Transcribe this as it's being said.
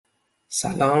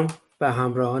سلام به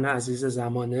همراهان عزیز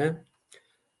زمانه.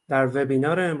 در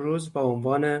وبینار امروز با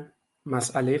عنوان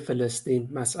مسئله فلسطین،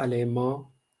 مسئله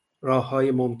ما،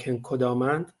 راه‌های ممکن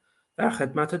کدامند، در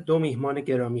خدمت دو میهمان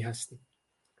گرامی هستیم.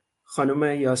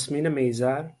 خانم یاسمین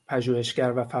میزر،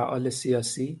 پژوهشگر و فعال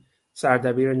سیاسی،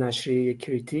 سردبیر نشریه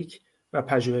کریتیک و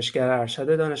پژوهشگر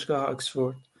ارشد دانشگاه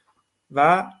آکسفورد،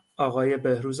 و آقای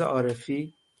بهروز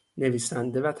عارفی،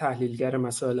 نویسنده و تحلیلگر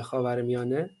مسائل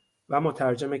خاورمیانه و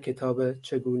مترجم کتاب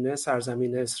چگونه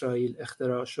سرزمین اسرائیل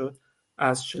اختراع شد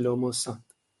از شلومو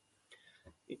ساند.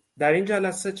 در این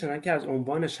جلسه چنانکه از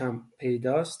عنوانش هم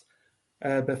پیداست،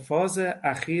 به فاز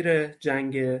اخیر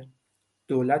جنگ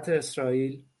دولت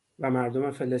اسرائیل و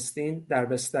مردم فلسطین در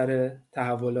بستر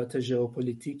تحولات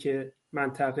ژئوپلیتیک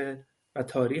منطقه و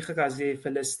تاریخ قضیه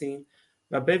فلسطین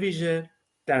و به ویژه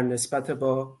در نسبت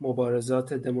با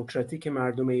مبارزات دموکراتیک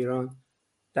مردم ایران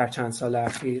در چند سال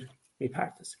اخیر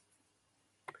میپردازیم.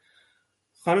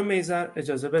 خانم میزر،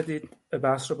 اجازه بدید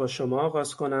بحث رو با شما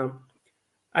آغاز کنم.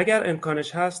 اگر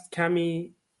امکانش هست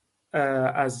کمی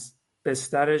از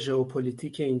بستر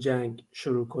ژئوپلیتیک این جنگ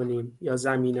شروع کنیم یا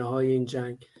زمینه‌های این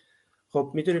جنگ.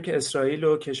 خب میدونیم که اسرائیل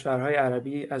و کشورهای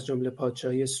عربی از جمله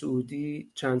پادشاهی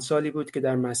سعودی چند سالی بود که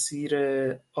در مسیر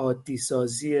عادی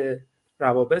سازی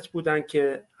روابط بودن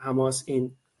که حماس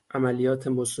این عملیات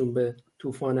موسوم به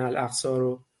طوفان الاقصی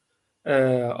رو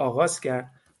آغاز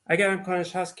کرد. اگر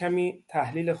امکانش هست کمی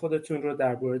تحلیل خودتون رو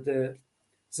در مورد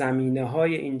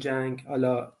زمینه‌های این جنگ،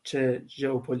 حالا چه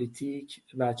ژئوپلیتیک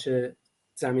و چه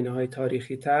زمینه‌های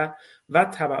تاریخی تر و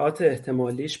تبعات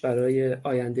احتمالیش برای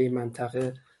آینده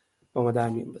منطقه با ما در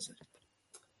میون بذارید.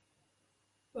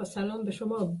 با سلام به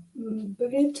شما.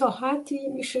 ببینید، تا حدی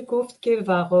میشه گفت که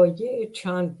وقایع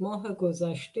چند ماه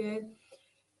گذشته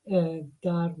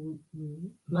در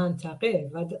منطقه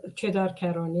و چه در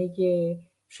کرانه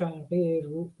شرقی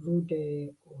رود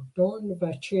اردن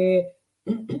و چه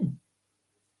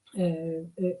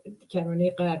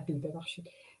کرانه غربی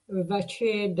و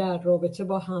چه در رابطه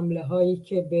با حمله هایی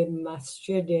که به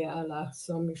مسجد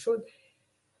الاقصی میشد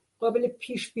قابل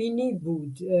پیش بینی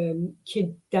بود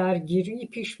که درگیری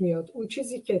پیش میاد. اون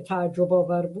چیزی که تعجب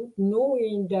آور بود نوع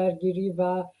این درگیری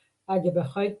و اگه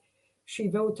بخواید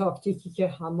شیوه و تاکتیکی که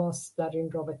حماس در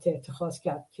این رابطه اتخاذ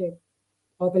کرد که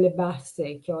قابل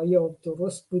بحثه که آیا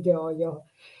درست بوده، آیا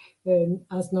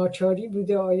از ناچاری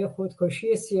بوده، آیا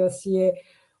خودکشی سیاسیه،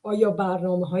 آیا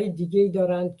برنامه‌های دیگه‌ای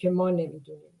دارند که ما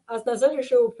نمیدونیم. از نظر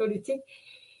ژئوپلیتیک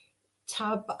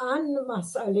طبعا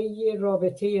مسئله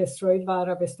رابطه اسرائیل و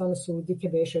عربستان سعودی که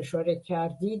بهش اشاره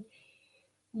کردید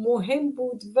مهم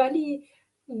بود، ولی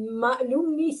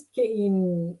معلوم نیست که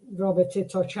این رابطه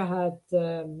تا چه حد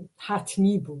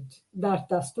حتمی بود. در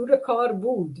دستور کار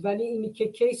بود، ولی اینی که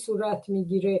کی صورت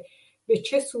میگیره، به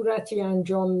چه صورتی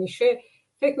انجام میشه،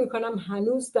 فکر میکنم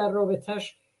هنوز در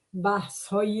رابطش بحث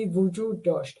هایی وجود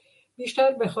داشت.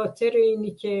 بیشتر به خاطر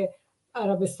اینی که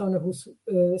عربستان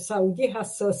سعودی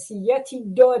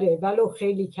حساسیتی داره، ولو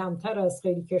خیلی کمتر از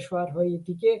خیلی کشورهای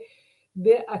دیگه،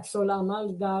 به عکس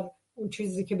العمل در اون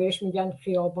چیزی که بهش میگن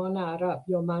خیابان عرب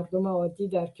یا مردم عادی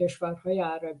در کشورهای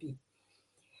عربی.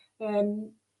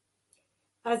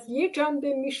 از یه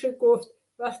جنبه میشه گفت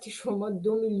وقتی شما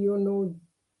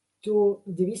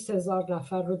 2,200,000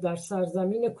 نفر رو در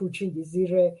سرزمین کوچیکی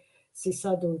زیر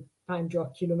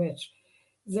 350 کیلومتر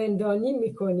زندانی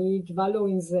میکنید، ولو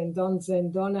این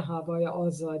زندان هوای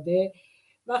آزاده،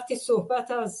 وقتی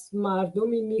صحبت از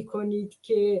مردمی میکنید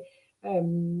که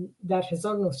در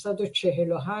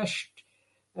 1948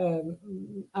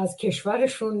 از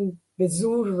کشورشون به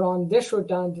زور رانده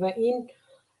شدند و این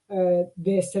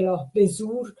به اصطلاح به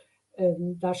زور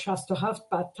در 67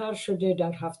 بدتر شده،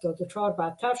 در 74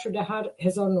 بدتر شده، هر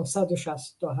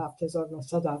 1967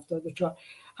 1974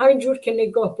 همینجور که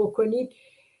نگاه بکنید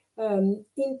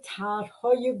این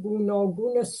طرح‌های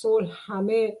گوناگون صلح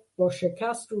همه با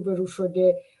شکست روبرو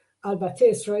شده. البته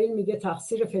اسرائیل میگه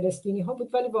تقصیر فلسطینی ها بود،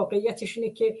 ولی واقعیتش اینه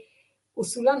که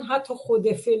اصولا حتی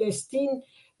خود فلسطین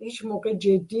هیچ موقع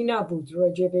جدی نبود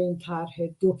راجع به این طرح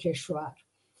دو کشور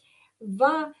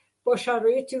و با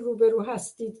شرایطی روبرو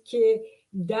هستید که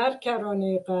در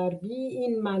کرانه غربی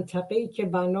این منطقه‌ای که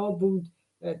بنا بود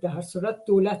در هر صورت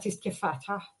دولتی است که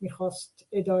فتح میخواست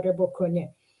اداره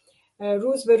بکنه،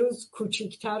 روز به روز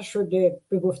کوچکتر شده،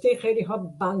 به گفته خیلی ها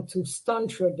بنتوستان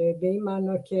شده، به این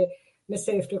معنا که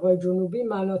مثل افریقای جنوبی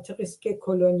مناطقی است که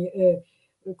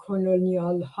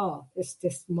کلونیال ها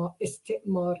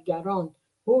استعمارگران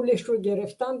حولش رو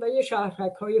گرفتن و یه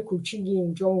شهرک های کوچیکی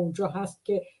اینجا و اونجا هست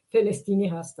که فلسطینی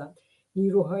هستند.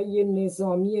 نیروهای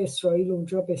نظامی اسرائیل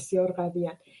اونجا بسیار قوی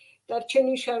هستند. در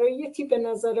چنین شرایطی به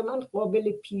نظر من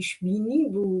قابل پیش بینی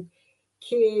بود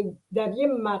که در یه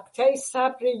مقطع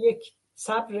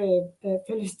صبر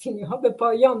فلسطینی ها به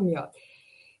پایان میاد.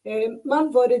 من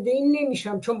وارد این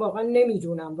نمیشم چون واقعا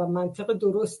نمیدونم و منطق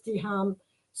درستی هم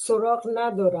سراغ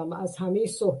ندارم از همه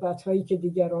صحبت هایی که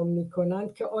دیگران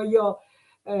میکنند که آیا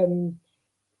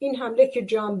این حمله که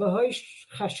جنبه هایش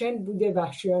خشن بوده،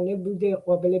 وحشیانه بوده،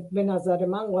 به نظر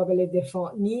من قابل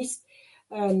دفاع نیست،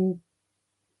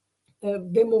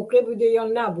 به موقع بوده یا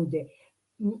نبوده.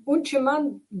 اون چه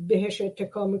من بهش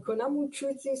اتکا میکنم اون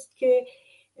چیزیست که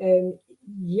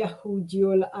یهودی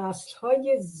الاصل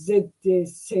های ضد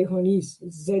صهیونیسم،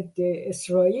 ضد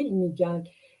اسرائیل میگن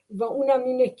و اونم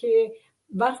اینه که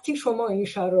وقتی شما این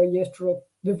شرایط رو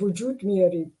به وجود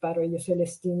میارید برای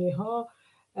فلسطینی ها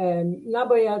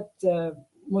نباید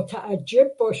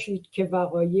متعجب باشید که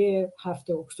وقایع 7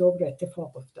 اکتبر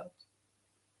اتفاق افتاد.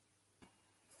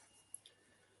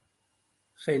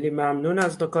 خیلی ممنون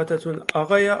از نکاتتون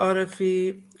آقای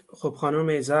عارفی. خب خانم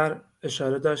میزر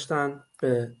اشاره داشتن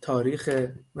به تاریخ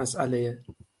مسئله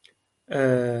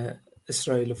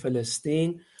اسرائیل و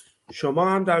فلسطین. شما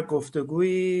هم در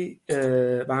گفتگویی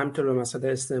و همینطور به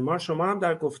مسئله استعمار، شما هم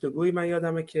در گفتگویی من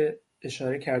یادمه که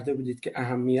اشاره کرده بودید که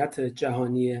اهمیت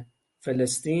جهانی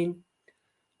فلسطین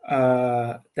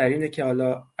در اینه که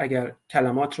حالا اگر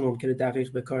کلمات رو ممکنه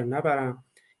دقیق به کار نبرم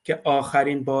که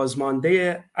آخرین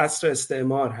بازمانده عصر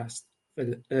استعمار هست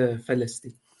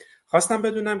فلسطین. خواستم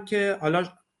بدونم که حالا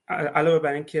علاوه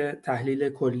بر این که تحلیل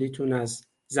کلیتون از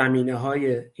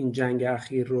زمینه‌های این جنگ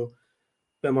اخیر رو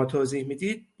به ما توضیح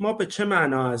میدید، ما به چه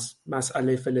معنا از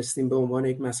مسئله فلسطین به عنوان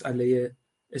یک مسئله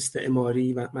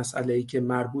استعماری و مسئله‌ای که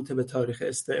مربوط به تاریخ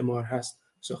استعمار هست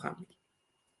سخن میگیم؟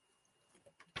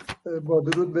 با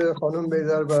درود به خانم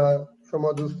بیدر و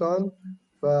شما دوستان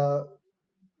و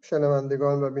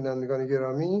شنوندگان و بینندگان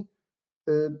گرامی،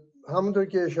 همونطور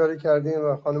که اشاره کردین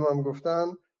و خانم هم گفتن،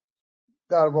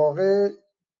 در واقع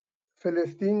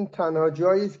فلسطین تنها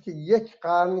جایی است که یک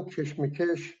قرن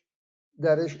کشمکش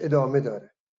درش ادامه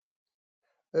داره.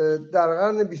 در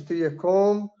قرن 21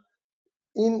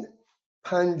 این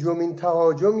 5مین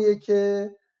تهاجمیه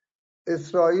که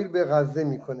اسرائیل به غزه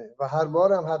میکنه و هر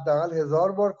بار هم حداقل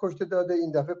 1000 بار کشته داده،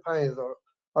 این دفعه 5000.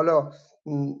 حالا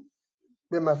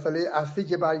به مسئله اصلی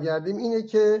که برگردیم اینه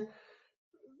که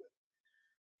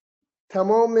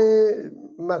تمام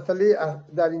مسئله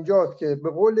در اینجاست که به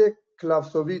قول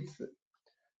کلاوسوویتز،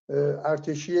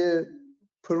 ارتشی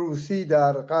پروسی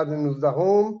در قرن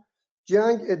 19،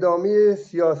 جنگ ادامه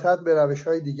سیاست به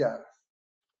روش‌های دیگر است.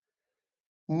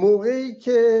 موقعی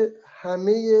که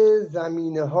همه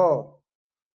زمینه‌ها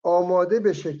آماده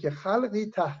بشه که خلقی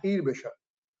تحقیر بشن،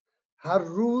 هر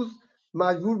روز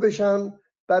مجبور بشن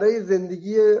برای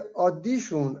زندگی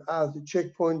عادیشون از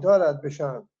چک پوینت ها رد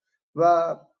بشن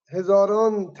و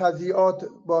هزاران تضییعات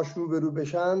باش روبرو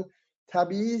بشن،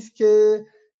 طبیعی است که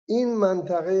این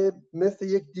منطقه مثل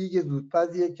یک دیگ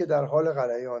زودپزیه که در حال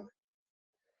غلیانه.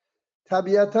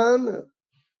 طبیعتاً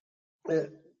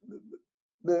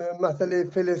مسئله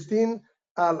فلسطین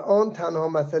الان تنها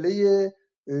مسئله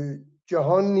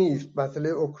جهان نیست، مسئله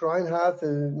اوکراین هست،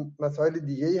 مسائل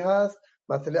دیگه‌ای هست،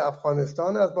 مسئله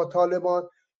افغانستان است با طالبان،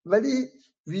 ولی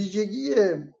ویژگی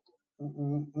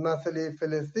مسئله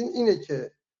فلسطین اینه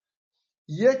که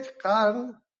یک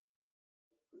قرن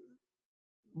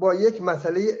با یک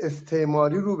مسئله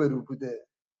استعماری روبرو بوده.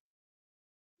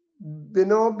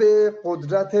 بنا به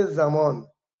قدرت زمان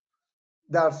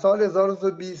در سال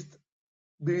 1920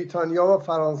 بریتانیا و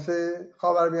فرانسه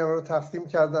خاورمیانه رو تقسیم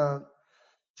کردند.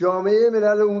 جامعه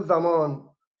ملل اون زمان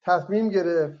تصمیم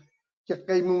گرفت که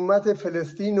قیمومت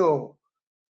فلسطین رو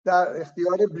در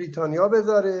اختیار بریتانیا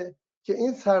بذاره که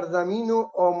این سرزمین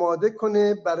رو آماده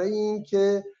کنه برای این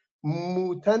که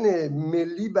موطن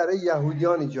ملی برای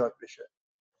یهودیان ایجاد بشه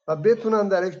و بتونن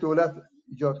درش دولت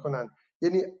ایجاد کنن.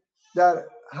 یعنی در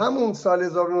همون سال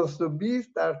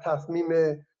 1920 در تصمیم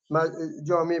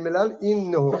جامعه ملل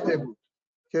این نهفته بود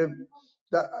که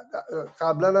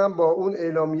قبلا هم با اون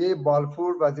اعلامیه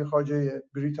بالفور وزیر خارجه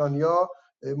بریتانیا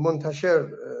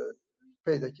منتشر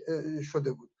پیدا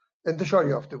شده بود، انتشار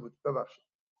یافته بود. ببخشید.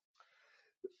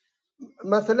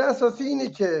 مسئله اساسی اینه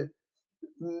که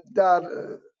در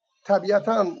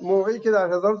طبیعتا موقعی که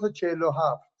در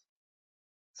 1947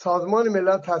 سازمان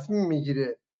ملل تصمیم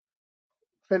میگیره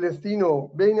فلسطین رو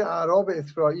بین اعراب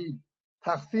اسرائیل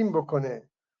تقسیم بکنه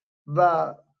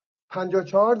و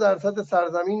 54%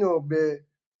 سرزمین رو به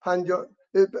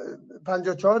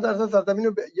 54% سرزمین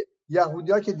رو به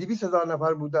یهودی‌ها که 200,000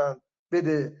 نفر بودن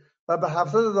بده و به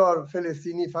 700,000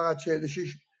 فلسطینی فقط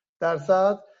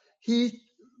 46%، هیچ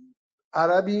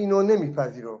عربی اینو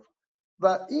نمیپذیرفت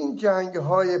و این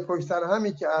جنگ‌های پشت سر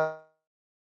همی که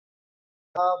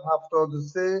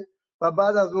 73 و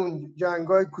بعد از اون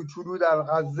جنگ‌های کوچولو در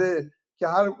غزه که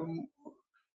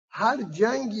هر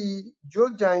جنگی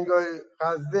جز جنگ‌های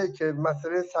غزه که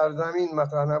مسئله سرزمین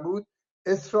مطرح نبود،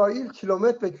 اسرائیل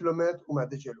کیلومتر به کیلومتر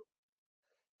اومده جلو.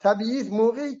 طبیعی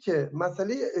موقعی که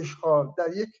مسئله اشغال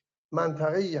در یک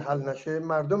منطقه حل نشه،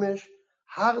 مردمش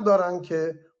حق دارن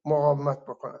که مقاومت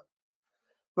بکنن.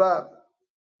 و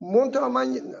منتها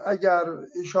من اگر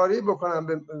اشاره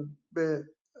بکنم به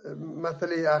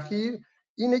مسئله اخیر،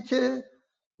 اینه که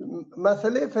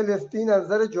مسئله فلسطین از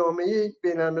نظر جامعه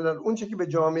بین الملل، اون چه که به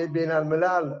جامعه بین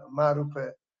الملل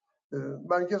معروفه،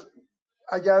 بلکه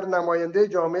اگر نماینده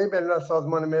جامعه بین الملل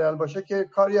سازمان ملل باشه که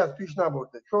کاری از پیش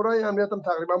نبرده. شورای امنیت هم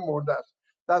تقریبا مرده است،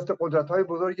 دست قدرت‌های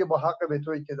بزرگی با حق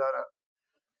وتویی که دارن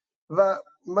و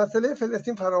مسئله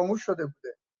فلسطین فراموش شده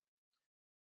بوده.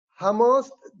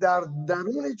 حماس در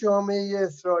درون جامعه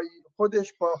اسرائیل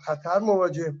خودش با خطر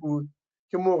مواجه بود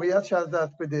که موقعیتش از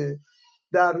دست بده.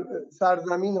 در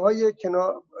سرزمین‌های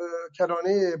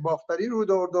کرانه باختری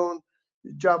رود اردن،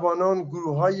 جوانان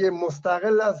گروه‌های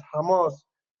مستقل از حماس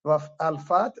و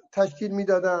البته تشکیل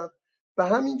میدادند. به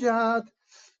همین جهت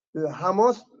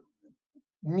حماس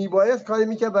میبایست کاری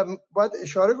میکرد و باید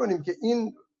اشاره کنیم که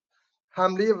این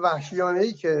حمله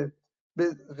وحشیانه‌ای که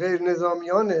به غیر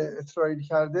نظامیان اسرائیل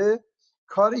کرده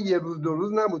کار یه روز دو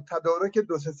روز نبود، تدارک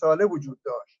 2-3 ساله وجود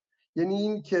داشت. یعنی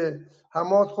این که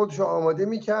حماس خودش رو آماده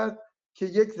میکرد که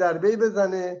یک ضربه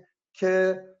بزنه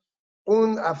که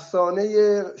اون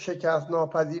افسانه شکست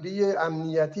ناپذیری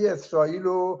امنیتی اسرائیل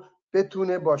رو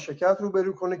بتونه با شکست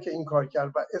روبرو کنه که این کار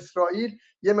کرد. و اسرائیل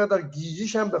یه مقدار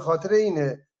گیجیش هم به خاطر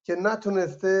اینه که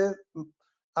نتونسته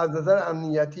از نظر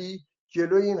امنیتی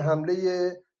جلوی این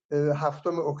حمله 7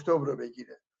 اکتبر رو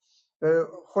بگیره.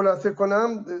 خلاصه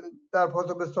کنم در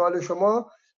پاسخ به سوال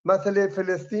شما، مسئله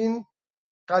فلسطین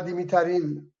قدیمی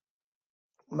ترین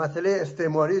مسئله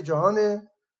استعماری جهانه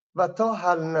و تا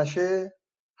حل نشه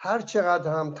هر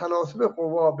چقدر هم تناسب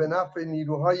قوا به نفع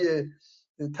نیروهای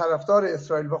طرفدار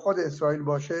اسرائیل و خود اسرائیل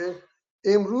باشه،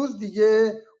 امروز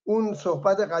دیگه اون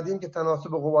صحبت قدیم که تناسب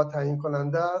قوا تعیین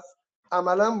کننده است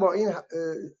عملا با این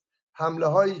حمله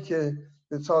هایی که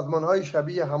سازمان های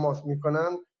شبیه حماس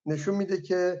میکنن نشون میده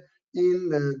که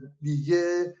این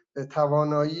دیگه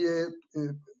توانایی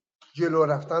جلو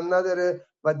رفتن نداره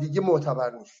و دیگه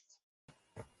معتبر نیست.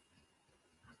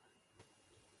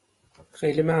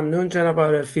 خیلی ممنون جناب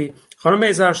عارفی. خانم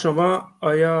ایزر، شما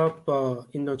آیا با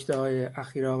این نکته های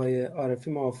اخیر آقای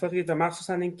عارفی موافقید و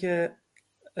مخصوصا اینکه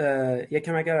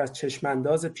یکم اگر از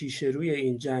چشمانداز پیش روی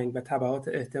این جنگ و تبعات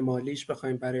احتمالیش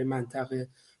بخوایم برای منطقه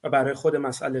و برای خود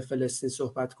مسئله فلسطین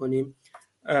صحبت کنیم،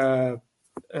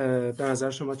 به نظر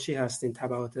شما چی هستین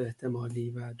تبعات احتمالی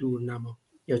و دورنما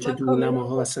یا چه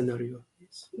دورنماها و سناریو؟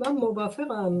 من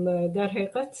موافقم. در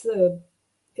حقیقت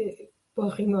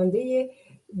باقی مانده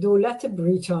دولت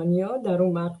بریتانیا در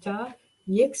اون مقطع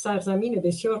یک سرزمین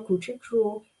بسیار کوچک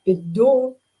رو به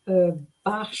 2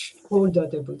 بخش قول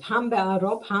داده بود، هم به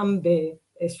عرب هم به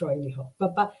اسرائیلی ها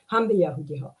و هم به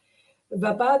یهودی ها.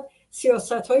 و بعد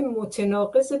سیاست های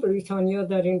متناقض بریتانیا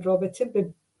در این رابطه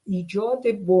به ایجاد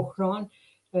بحران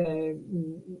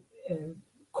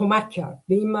کمک کرد،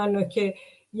 به این معنی که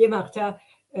یه مقطع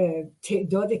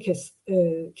تعداد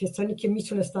کسانی که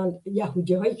میتونستن،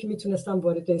 یهودی هایی که میتونستن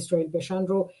وارد اسرائیل بشن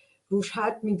رو روش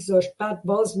حد میگذاشت، بعد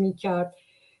باز میکرد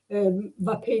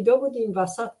و پیدا بود این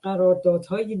وسط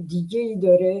قراردادهای دیگه‌ای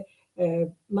داره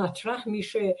مطرح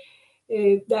میشه.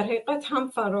 در حقیقت هم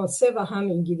فرانسه و هم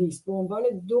انگلیس به عنوان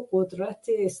 2 قدرت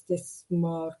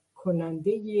استثمار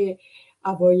کننده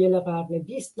اوایل قرن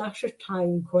 20 نقش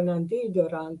تعیین کننده‌ای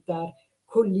دارند در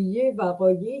کلیه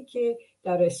وقایعی که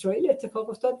در اسرائیل اتفاق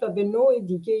افتاد و به نوع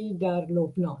دیگه‌ای در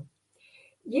لبنان.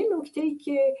 یه نکته‌ای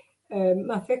که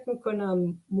من فکر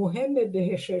میکنم مهمه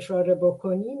بهش اشاره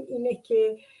بکنیم اینه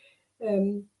که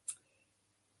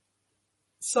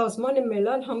سازمان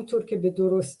ملل همونطور که به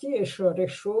درستی اشاره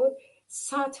شد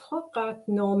صدها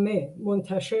قطعنامه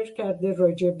منتشر کرده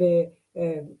راجع به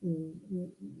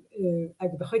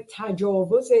اگه بخواید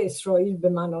تجاوز اسرائیل به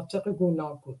مناطق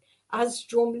گوناگون. از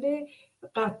جمله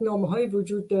قطعنامه‌های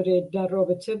وجود داره در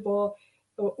رابطه با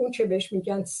اون چه بهش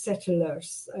میگن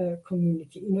settlers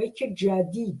community، اینایی که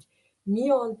جدید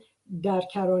میان در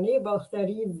کرانه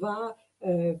باختری و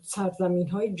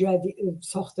سرزمین‌های جدید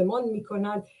ساختمان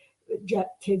میکنن،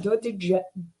 تعداد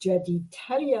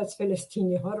جدیدتری از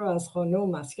فلسطینی ها رو از خانه و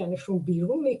مسکنشون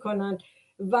بیرون میکنن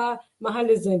و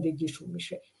محل زندگیشون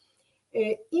میشه.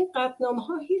 این قطعنامه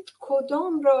ها هیچ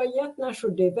کدام رعایت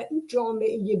نشده و این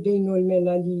جامعه بین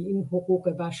المللی، این حقوق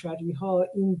بشری ها،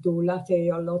 این دولت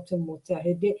ایالات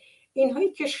متحده،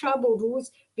 اینهایی که شب و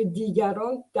روز به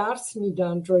دیگران درس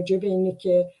میدن راجع به اینه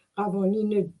که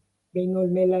قوانین بین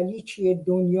المللی چیه،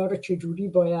 دنیا رو چجوری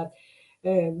باید،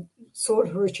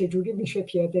 صلح رو چجوری میشه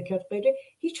پیاده کرد، غیره،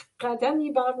 هیچ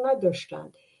قدمی بر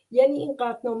نداشتند. یعنی این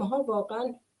قطعنامه ها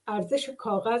واقعا ارزش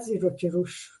کاغذی رو که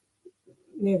روش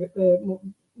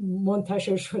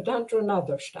منتشر شدن رو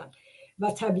نداشتن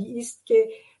و طبیعی است که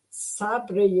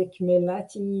صبر یک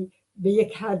ملتی به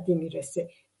یک حدی میرسه.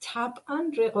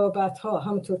 طبعا رقابت ها،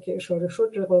 همونطور که اشاره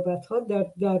شد، رقابت ها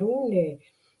در درون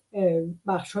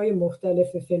بخش های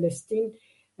مختلف فلسطین،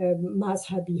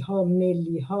 مذهبی ها،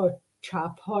 ملی ها،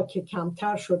 چپ ها که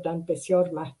کمتر شدن، بسیار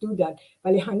محدودن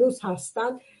ولی هنوز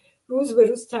هستن، روز به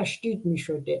روز تشدید می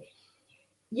شده.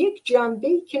 یک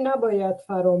جنبه‌ای که نباید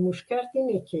فراموش کرد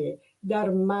اینه که در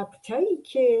مقطعی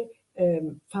که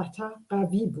فتح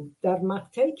قوی بود، در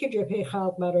مقطعی که جبهه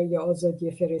خلق برای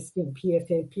آزادی فلسطین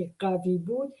PFLP قوی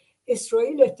بود،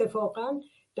 اسرائیل اتفاقاً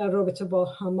در رابطه با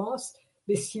حماس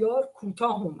بسیار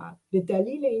کوتاه اومد، به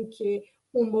دلیل اینکه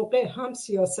اون موقع هم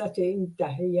سیاست این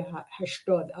دهه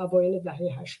 80، اوایل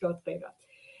دهه 80 غیرت،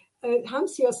 هم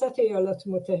سیاست ایالات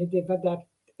متحده و در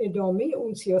ادامه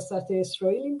اون سیاست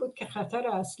اسرائیل این بود که خطر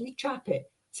اصلی چپه،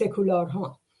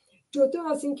 سکولارها. جدا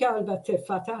از این که البته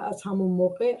فتح از همون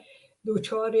موقع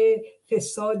دوچار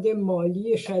فساد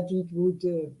مالی شدید بود،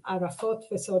 عرفات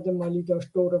فساد مالی داشت،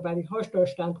 دور و بری‌هاش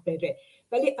داشتند غیره،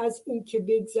 ولی از این که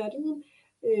بگذریم،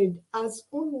 از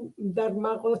اون در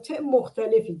مقاطع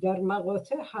مختلفی، در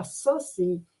مقاطع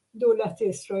حساسی، دولت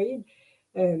اسرائیل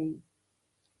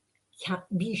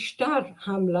بیشتر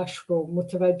حملش رو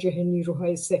متوجه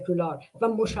نیروهای سکولار و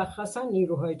مشخصا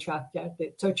نیروهای چپ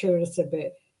کرده تا چه برسه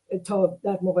به تا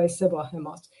در مقایسه با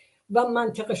حماس، و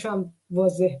منطقش هم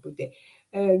واضح بوده.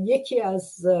 یکی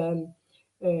از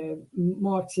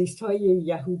مارکسیست های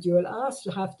یهودی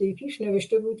الاصل هفته پیش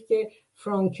نوشته بود که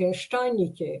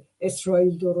فرانکنشتاینی که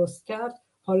اسرائیل درست کرد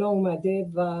حالا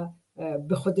اومده و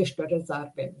به خودش داره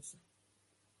ضربه میزنه.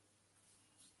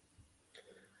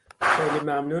 خیلی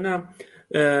ممنونم.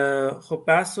 خب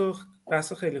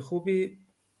بحث خیلی خوبی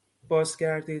باز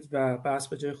کردید و بحث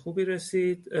به جای خوبی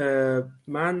رسید.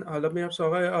 من حالا میرم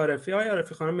سراغ عارفی.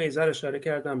 عارفی خانم میزر اشاره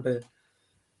کردم به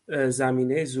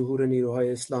زمینه ظهور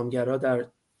نیروهای اسلامگرا در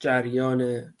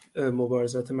جریان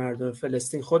مبارزات مردم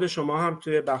فلسطین. خود شما هم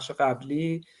توی بخش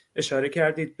قبلی اشاره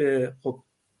کردید به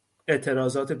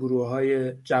اعتراضات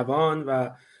گروه‌های جوان و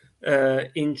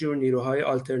اینجور نیروهای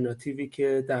آلترناتیوی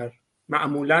که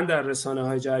معمولاً در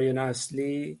رسانه‌های جریان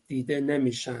اصلی دیده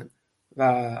نمیشن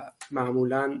و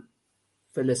معمولاً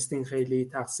فلسطین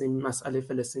خیلی مسئله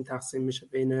فلسطین تقسیم میشه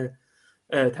بین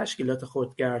تشکیلات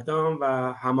خودگردان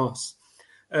و حماس.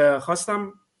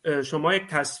 خواستم شما یک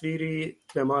تصویری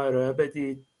به ما ارائه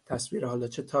بدید، تصویر حالا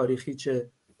چه تاریخی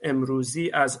چه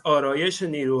امروزی، از آرایش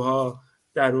نیروها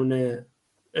درون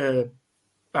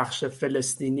بخش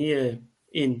فلسطینی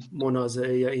این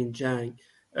منازعه یا این جنگ.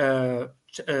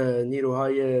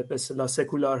 نیروهای به اصطلاح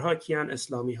سکولارها کیان،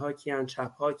 اسلامی ها کیان،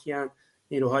 چپ ها کیان،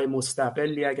 نیروهای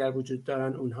مستقلی اگر وجود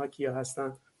دارن اونها کیا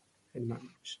هستن؟ خیلی ممنون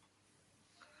میشم.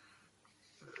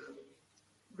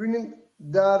 ببینید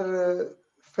در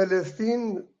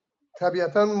فلسطین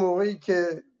طبیعتا موقعی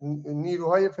که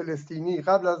نیروهای فلسطینی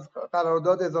قبل از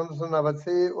قرارداد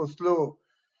 1993 اسلو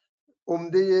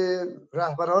عمده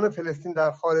رهبران فلسطین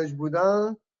در خارج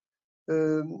بودن،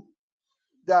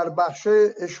 در بخش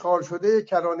اشغال شده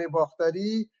کرانه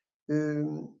باختری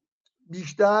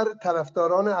بیشتر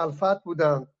طرفداران الفتح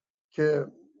بودند که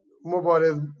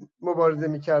مبارزه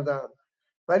می‌کردند،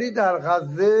 ولی در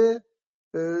غزه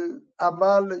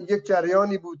اول یک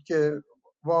جریانی بود که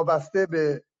وابسته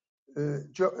به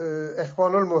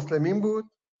اخوان المسلمین بود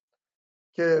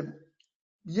که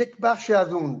یک بخشی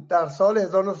از اون در سال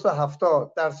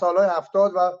 1970 در سالهای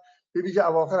 70 و به ویژه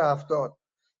اواخر 70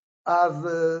 از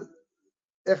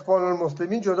اخوان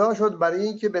المسلمین جدا شد، برای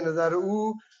اینکه به نظر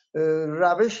او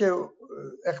روش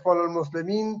اخوان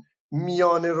المسلمین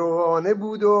میانه روانه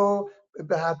بود و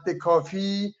به حد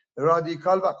کافی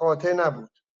رادیکال و قاطع نبود.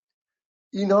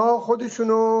 اینها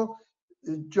خودشونو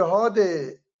جهاد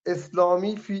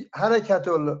اسلامی حرکت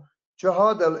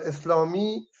الجهاد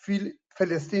الاسلامی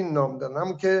فلسطین نام دادن،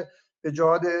 همون که به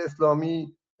جهاد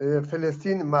اسلامی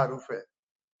فلسطین معروفه.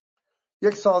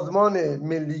 یک سازمان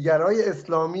ملیگرای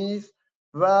اسلامی است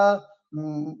و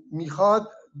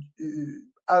میخواد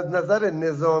از نظر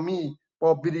نظامی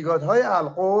با بریگادهای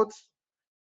القدس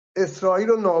اسرائیل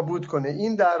رو نابود کنه.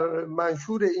 این در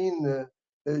منشور این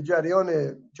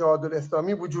جریان جهاد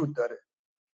الاسلامی وجود داره.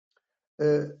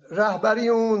 رهبری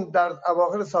اون در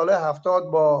اواخر سال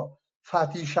 70 با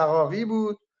فتحی شقاقی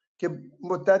بود که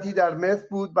مدتی در مصر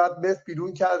بود، بعد مصر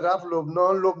بیرون کرد رفت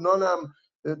لبنان هم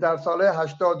در سال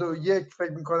 81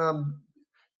 فکر میکنم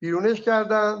بیرونش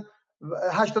کردن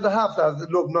 87 از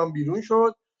لبنان بیرون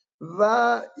شد و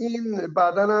این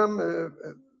بعداً هم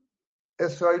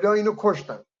اسرائیلی‌ها اینو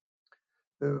کشتن.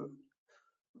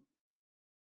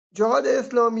 جهاد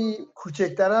اسلامی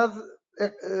کوچکتر از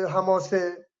حماس،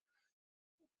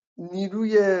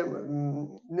 نیروی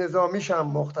نظامیش هم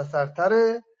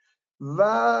مختصرتره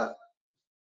و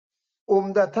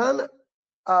عمدتاً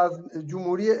از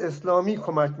جمهوری اسلامی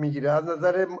کمک میگیره از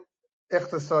نظر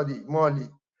اقتصادی مالی.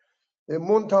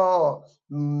 منتها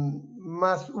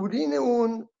مسئولین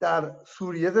اون در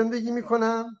سوریه زندگی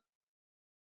میکنن،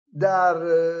 در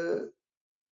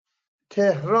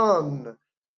تهران،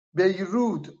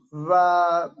 بیروت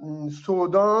و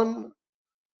سودان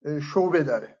شعبه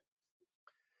داره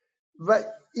و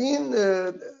این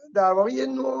در واقع یه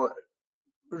نوع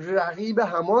رقیب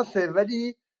حماسه،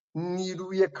 ولی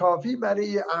نیروی کافی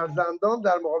برای ارزندام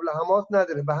در مقابل حماس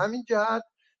نداره. به همین جهت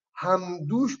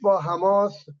همدوش با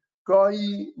حماس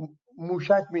گاهی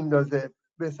موشک میندازه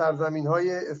به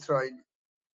سرزمین‌های اسرائیلی.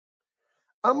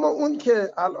 اما اون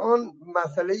که الان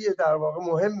مسئله در واقع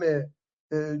مهم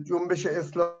جنبش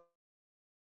اسلام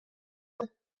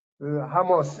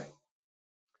حماسه.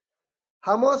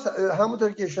 حماس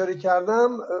همونطور که اشاره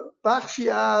کردم بخشی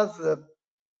از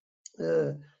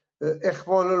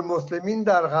اخوان المسلمین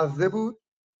در غزه بود.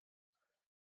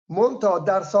 منتها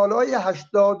در سالهای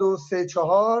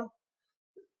 83-84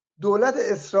 دولت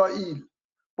اسرائیل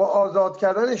با آزاد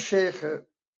کردن شیخ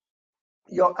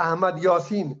یا احمد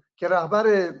یاسین که رهبر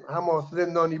حماس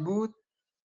زندانی بود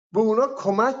به اونا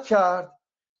کمک کرد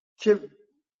که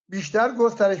بیشتر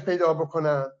گسترش پیدا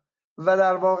بکنن و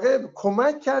در واقع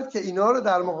کمک کرد که اینا رو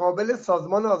در مقابل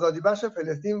سازمان آزادی بخش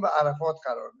فلسطین و عرفات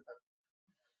قرار بدن.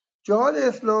 جهاد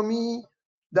اسلامی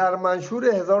در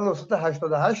منشور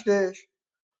 1988ش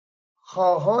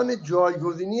خواهان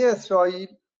جایگزینی اسرائیل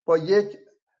با یک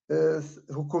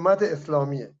حکومت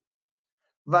اسلامیه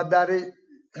و در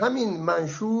همین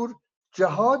منشور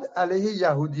جهاد علیه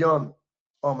یهودیان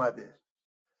آمده.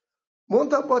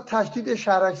 منتها با تشدید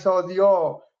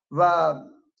شرک‌سازی‌ها و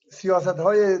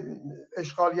سیاست‌های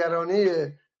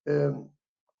اشغالگرانه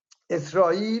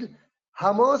اسرائیل،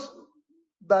 حماس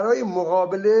برای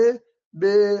مقابله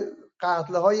به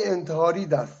قتل‌های انتحاری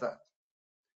دست زد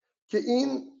که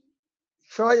این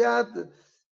شاید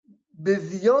به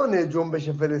زیان جنبش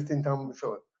فلسطین تموم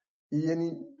شد،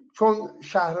 یعنی چون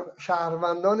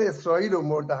شهروندان اسرائیل رو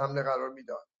مورد حمله قرار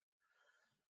میداد.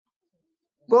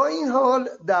 با این حال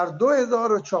در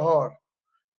 2004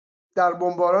 در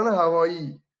بمباران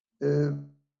هوایی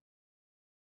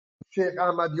شیخ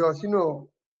احمد یاسین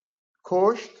رو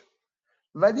کشت،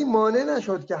 ولی مانع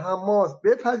نشد که حماس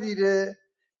بپذیره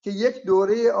که یک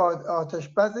دوره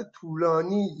آتشبس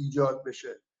طولانی ایجاد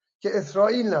بشه که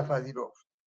اسرائیل نپذیرفت.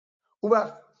 اون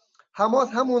وقت حماس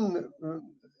همون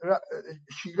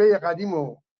شیوه قدیم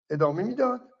رو ادامه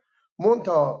میداد،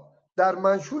 منتها در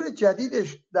منشور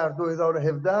جدیدش در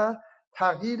 2017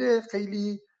 تغییر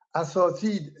خیلی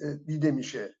اساسی دیده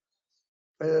میشه.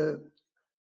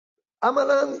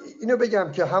 عملا اینو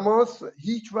بگم که حماس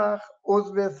هیچ وقت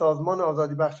عضو سازمان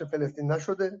آزادی بخش فلسطین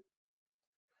نشده،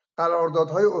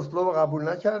 قراردادهای اسلو رو قبول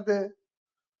نکرده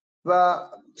و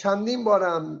چندین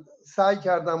بارم سعی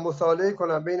کردم مصالحه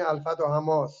کنم بین البته و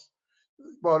حماس،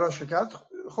 بارها شکست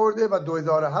خورده و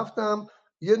 2007 هم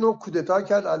یه نوع کودتا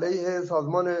کرد علیه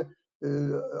سازمان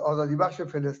آزادی بخش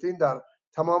فلسطین، در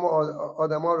تمام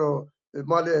آدما رو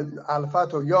مال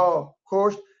البته یا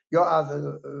کشت یا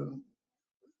از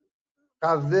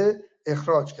غزه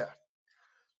اخراج کرد.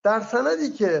 در سندی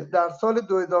که در سال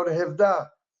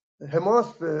 2017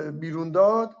 حماس بیرون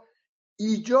داد،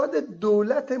 ایجاد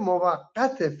دولت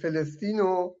موقت فلسطین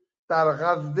رو در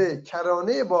غزه،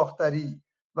 کرانه باختری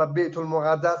و بیت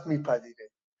المقدس میپذیره.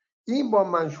 این با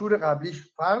منشور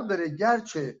قبلیش فرق داره،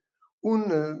 گرچه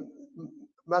اون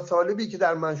مطالبی که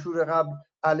در منشور قبل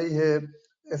علیه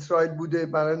اسرائیل بوده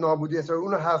برای نابودی اسرائیل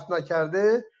اونو حذف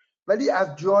نکرده، ولی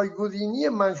از جایگزینی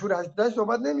منشور 88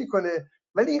 صحبت نمیکنه.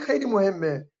 ولی این خیلی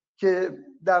مهمه که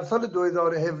در سال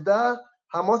 2017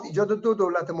 حماس ایجاد دو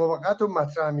دولت موقت رو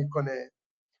مطرح میکنه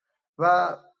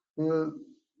و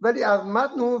ولی از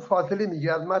متن اون فاصله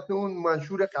میگیره، از متن اون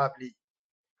منشور قبلی.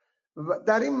 و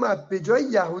در این متن به جای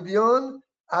یهودیان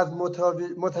از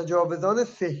متجاوزان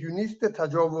صهیونیست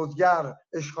تجاوزگر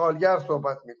اشغالگر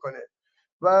صحبت میکنه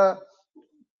و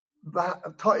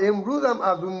تا امروز هم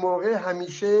از اون موقع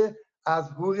همیشه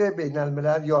از حقوق بین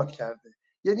الملل یاد کرده.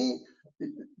 یعنی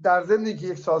در ضمنی که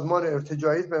یک سازمان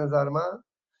ارتجاعی به نظر من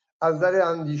از نظر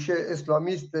اندیشه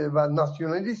اسلامیست و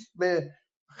ناسیونالیسم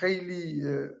خیلی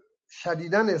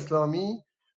شدیداً اسلامی،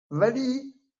 ولی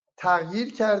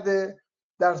تغییر کرده.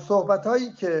 در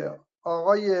صحبت‌هایی که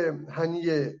آقای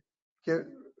هنیه که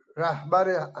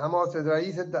رهبر حماس،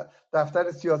 رئیس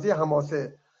دفتر سیاسی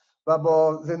حماسه و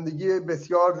با زندگی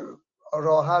بسیار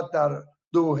راحت در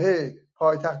دوحه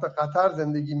پایتخت قطر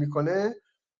زندگی میکنه،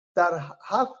 در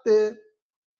 7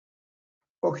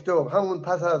 اکتبر همون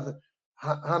پس از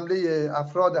حمله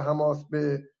افراد حماس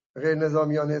به غیر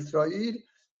نظامیان اسرائیل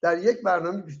در یک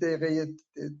برنامه 20 دقیقه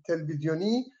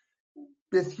تلویزیونی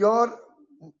بسیار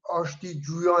آشتی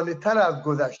جویانه تر از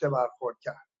گذشته برخورد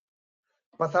کرد.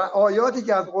 مثلا آیاتی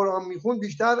که از قرآن میخوند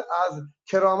بیشتر از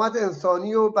کرامت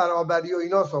انسانی و برابری و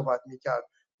اینا صحبت میکرد.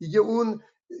 دیگه اون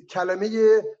کلمه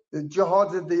جهاد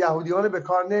ضد یهودیان به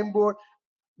کار نمیبرد.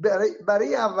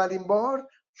 برای اولین بار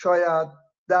شاید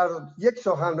در یک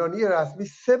سخنرانی رسمی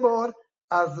 3 بار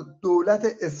از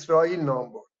دولت اسرائیل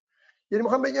نام برد. یعنی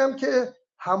میخوام بگم که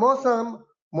حماس هم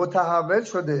متحول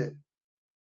شده،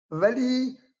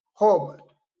 ولی خب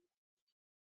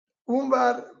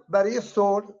اونور برای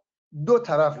صلح 2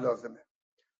 طرف لازمه،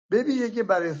 به ویژه که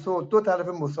برای صلح 2 طرف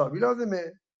مساوی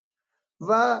لازمه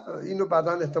و اینو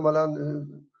بعدا احتمالاً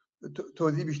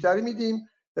توضیح بیشتری میدیم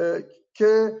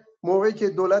که موقعی که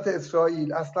دولت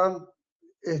اسرائیل اصلا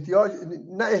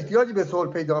احتیاجی به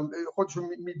صلح پیدا خودشون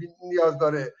نیاز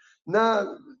داره، نه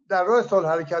در راه صلح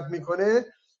حرکت میکنه،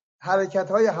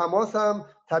 حرکت‌های حماس هم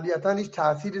طبیعتاً هیچ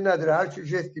تأثیری نداره هر چه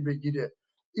جستی بگیره.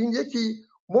 این یکی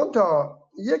منتها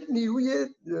یک نیروی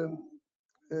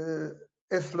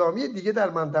اسلامی دیگه در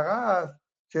منطقه است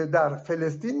که در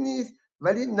فلسطین نیست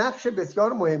ولی نقش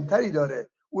بسیار مهمتری داره،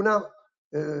 اونم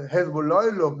حزب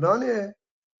الله لبنانه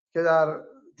که در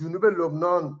جنوب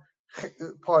لبنان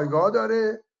پایگاه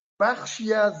داره،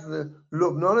 بخشی از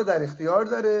لبنان رو در اختیار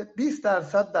داره،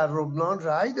 20% در لبنان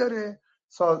رأی داره،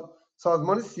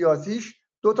 سازمان سیاسیش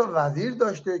 2 تا وزیر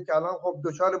داشته که الان خب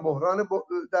دچار بحران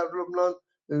در لبنان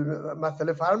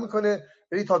مسئله فرق میکنه،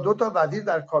 ولی تا 2 تا وزیر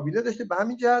در کابینه داشته. به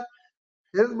همین جهت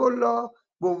حزب الله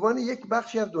به عنوان یک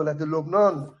بخشی از دولت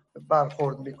لبنان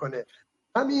برخورد میکنه.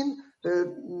 همین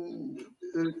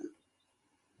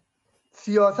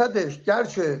سیاستش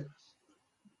گرچه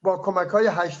با کمک‌های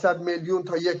 800 میلیون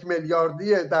تا 1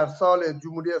 میلیاردی در سال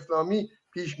جمهوری اسلامی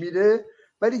پیش میره،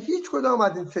 ولی هیچ کدام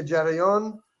از این 3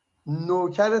 جریان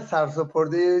نوکر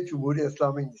سرسپرده جمهوری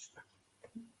اسلامی نیستن.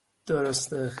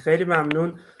 درسته، خیلی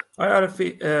ممنون آقای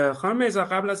عارفی. خانم میزا،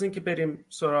 قبل از اینکه بریم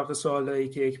سراغ سوالایی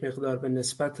که یک مقدار به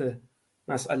نسبت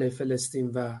مسئله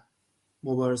فلسطین و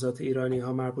مبارزات ایرانی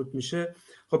ها مربوط میشه،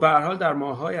 خب به هر حال در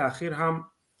ماه‌های اخیر هم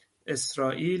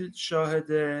اسرائیل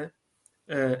شاهد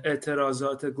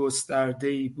اعتراضات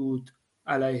گسترده‌ای بود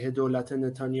علیه دولت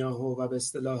نتانیاهو و به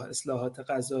اصطلاح اصلاحات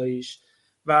قضاییش،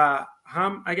 و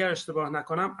هم اگر اشتباه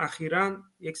نکنم اخیراً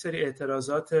یک سری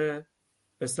اعتراضات به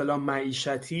اصطلاح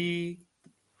معیشتی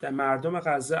در مردم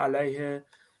غزه علیه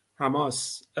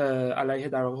حماس، علیه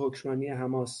در واقع حکمرانی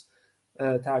حماس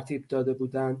ترتیب داده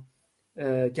بودند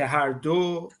که هر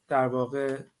دو در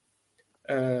واقع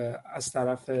از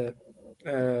طرف به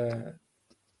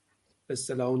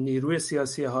اصطلاح نیروی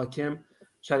سیاسی حاکم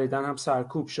شدیداً هم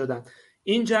سرکوب شدند.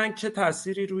 این جنگ چه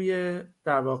تأثیری روی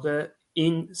در واقع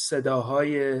این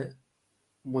صداهای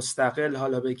مستقل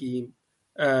حالا بگیم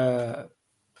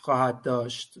خواهد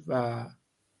داشت و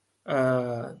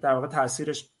در واقع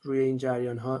تأثیرش روی این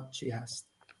جریان ها چی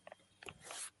هست؟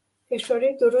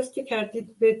 اشاره درستی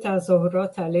کردید به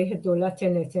تظاهرات علیه دولت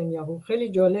نتانیاهو. خیلی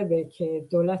جالبه که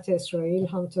دولت اسرائیل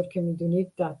همطور که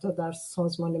میدونید حتی در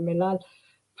سازمان ملل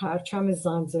پرچم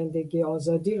زن، زندگی،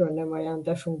 آزادی رو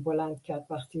نمایندهشون بلند کرد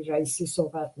وقتی رئیسی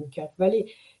صحبت میکرد،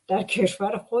 ولی در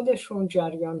کشور خودشون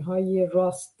جریانهای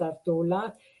راست در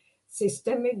دولت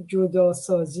سیستم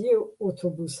جداسازی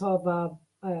اتوبوس‌ها و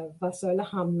وسایل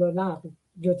حمل و نقل،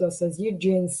 جداسازی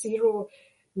جنسی رو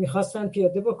میخواستن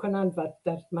پیاده بکنن و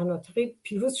در مناطقی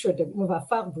پیروز شده،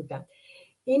 موفق بودن.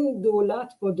 این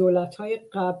دولت با دولت‌های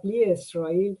قبلی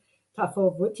اسرائیل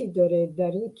تفاوتی داره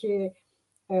در این که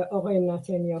آقای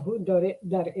نتانیاهو داره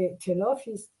در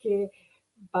ائتلافی است که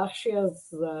بخشی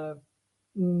از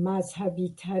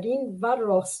مذهبی ترین و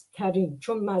راست ترین،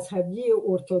 چون مذهبی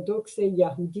ارتدوکس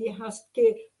یهودی هست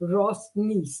که راست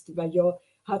نیست و یا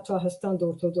حتی هستند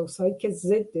ارتدوکس هایی که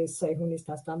ضد صهیونیست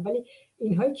هستند، ولی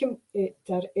اینهایی که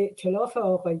در ائتلاف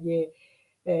آقای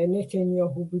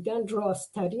نتانیاهو بودن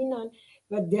راستترینن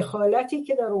و دخالتی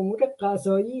که در امور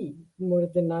قضایی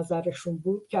مورد نظرشون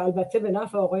بود که البته به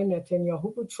نفع آقای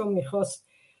نتانیاهو بود چون میخواست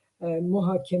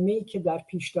محاکمه‌ای که در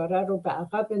پیش داره رو به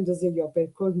عقب اندازه یا به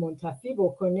کل منتفی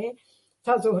بکنه،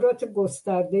 تظاهرات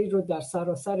گسترده‌ای رو در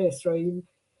سراسر اسرائیل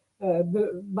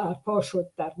برپا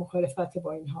شد در مخالفت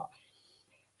با اینها.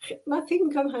 من فکر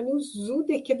میکنم هنوز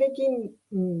زوده که بگیم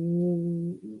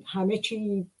همه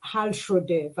چی حل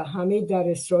شده و همه در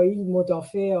اسرائیل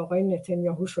مدافع آقای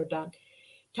نتانیاهو شدن.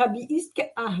 طبیعی است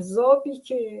که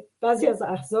بعضی از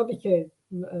احزابی که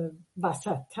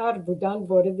وسط‌تر بودن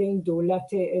وارد این دولت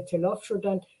ائتلاف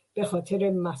شدن به خاطر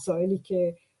مسائلی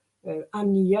که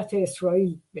امنیت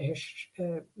اسرائیل بهش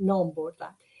نام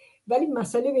بردن. ولی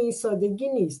مسئله به این سادگی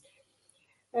نیست.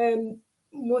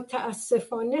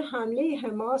 متاسفانه حمله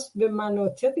حماس به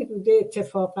مناطقی بوده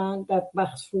اتفاقا در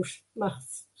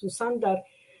مخصوصا در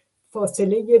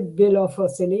فاصله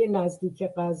بلافاصله نزدیک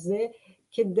غزه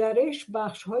که درش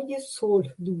بخش‌های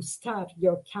صلح دوست‌تر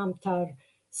یا کمتر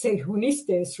صهیونیست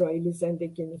اسرائیلی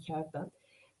زندگی می‌کردند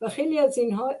و خیلی از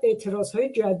اینها اعتراض‌های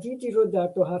جدیدی رو در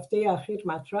 2 هفته اخیر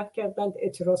مطرح کردند.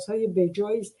 اعتراض‌های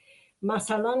بیجایی است.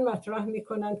 مثلا مطرح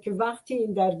می‌کنند که وقتی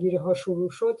این درگیری‌ها شروع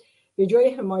شد به جای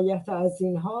حمایت از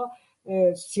اینها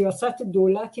سیاست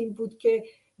دولت این بود که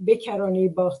به کرانه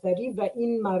باختری و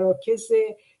این مراکز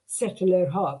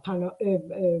ستلرها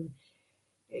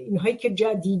اینهایی که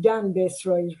جدیداً به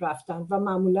اسرائیل رفتند و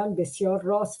معمولاً بسیار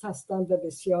راست هستند و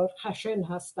بسیار خشن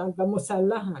هستند و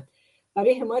مسلحند،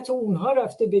 برای حمایت اونها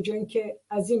رفته به جای اینکه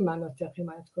از این مناطق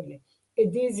حمایت کنه.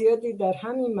 عده زیادی در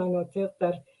همین مناطق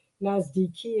در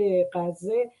نزدیکی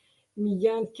غزه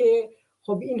میگن که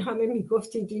خب این همه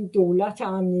میگفتید این دولت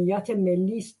امنیت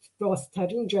ملی است،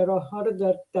 راستترین جراح‌ها رو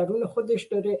در درون خودش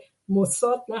داره،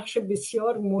 موساد نقش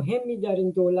بسیار مهمی در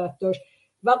این دولت داشت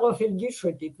و غافلگیر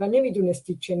شدید و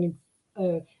نمیدونستید چنین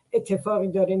اتفاقی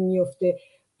داره میفته.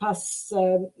 پس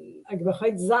اگه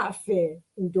بخواید ضعف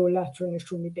این دولت رو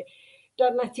نشون میده. در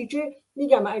نتیجه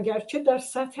میگم اگرچه در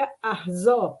سطح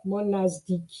احزاب ما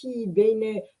نزدیکی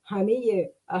بین همه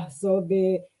احزاب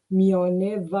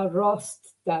میانه و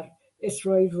راست در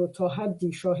اسرائیل رو تا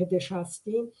حدی شاهدش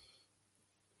هستیم،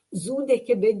 زوده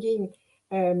که بگیم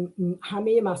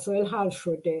همه مسائل حل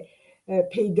شده.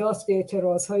 پیداست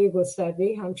اعتراضهای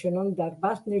گسترده همچنان در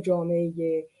بطن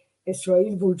جامعه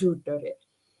اسرائیل وجود داره.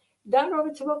 در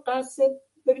رابطه با غزه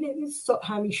ببینید این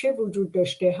همیشه وجود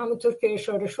داشته. همونطور که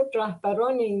اشاره شد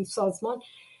رهبران این سازمان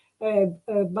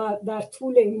در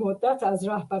طول این مدت از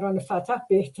رهبران فتح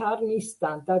بهتر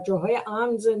نیستند. در جاهای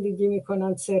امن زندگی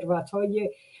میکنند،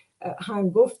 ثروت‌های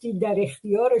هنگفتی در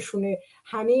اختیارشونه،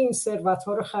 همه این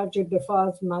ثروت‌ها رو خرج دفاع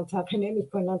از منطقه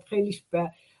نمی‌کنند، خیلیش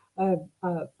به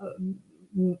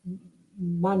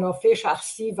منافع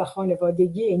شخصی و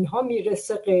خانوادگی اینها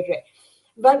میرسه غیره.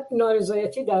 و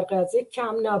نارضایتی در غزه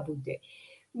کم نبوده.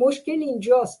 مشکل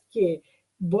اینجاست که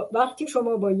وقتی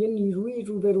شما با یه نیروی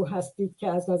روبرو هستید که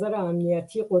از نظر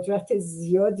امنیتی قدرت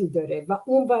زیادی داره و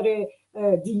اون برای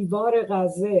دیوار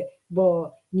غزه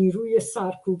با نیروی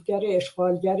سرکوبگر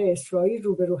اشغالگر اسرائیل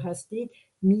روبرو هستید،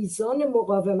 میزان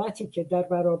مقاومتی که در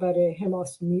برابر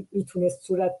حماس میتونست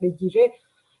صورت بگیره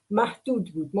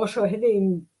محدود بود. ما شاهد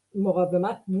این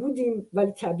مقاومت بودیم،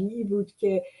 ولی طبیعی بود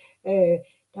که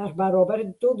در برابر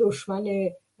دو دشمن،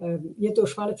 یه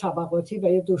دشمن طبقاتی و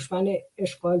یه دشمن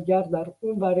اشغالگر در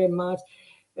اون ور مرز،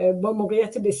 با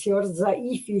موقعیت بسیار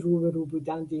ضعیفی روبرو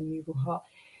بودند این نیروها.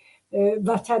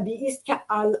 و طبیعی است که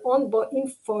الان با این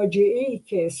فاجعه‌ای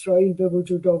که اسرائیل به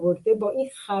وجود آورده، با این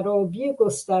خرابی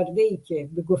گسترده‌ای که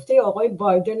به گفته آقای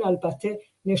بایدن البته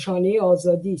نشانه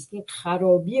آزادی است، این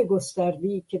خرابی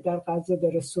گسترده‌ای که در غزه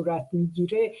داره صورت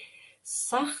میگیره،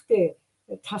 سخت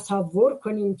تصور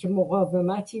کنیم که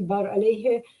مقاومتی بر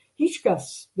علیه هیچ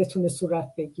کس بتونه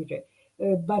صورت بگیره.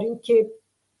 بر این که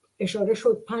اشاره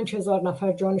شد 5000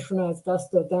 نفر جانشون از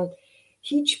دست دادن،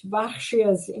 هیچ بخشی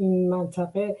از این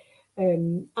منطقه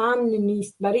امن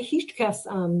نیست، برای هیچ کس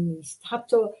امن نیست،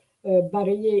 حتی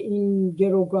برای این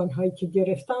گروگان هایی که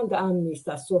گرفتند امن نیست،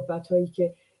 از صحبت هایی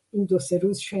که این 2-3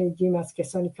 روز شنیدیم از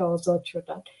کسانی که آزاد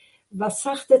شدن. و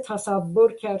سخت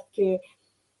تصور کرد که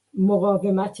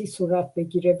مقاومتی صورت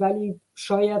بگیره، ولی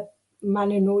شاید من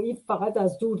نوعی فقط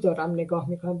از دور دارم نگاه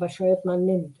میکنم و شاید من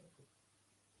نمیدونم.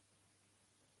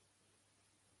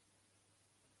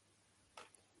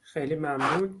 خیلی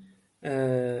ممنون.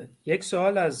 یک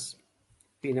سوال از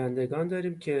بینندگان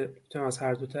داریم که میتونم از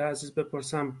هر دوتا عزیز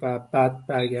بپرسم و بعد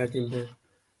برگردیم به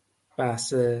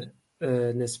بحث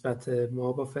نسبت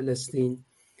ما با فلسطین.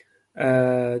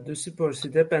 دوستی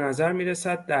پرسیده به نظر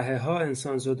میرسد دهه‌ها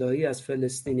انسان‌زدایی از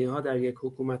فلسطینی‌ها در یک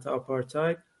حکومت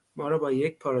آپارتاید ما را با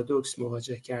یک پارادوکس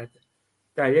مواجه کرده.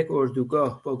 در یک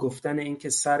اردوگاه با گفتن اینکه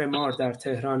سر مار در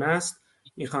تهران است،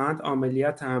 می‌خواهند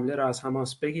عملیات حمله را از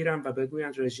حماس بگیرند و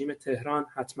بگویند رژیم تهران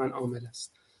حتما عامل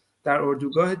است. در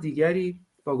اردوگاه دیگری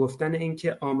با گفتن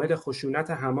اینکه عامل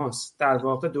خشونت حماس در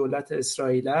واقع دولت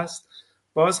اسرائیل است،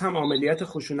 باز هم عملیات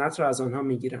خشونت را از آنها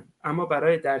می‌گیرند. اما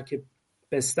برای درک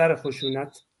بستر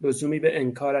خشونت لزومی به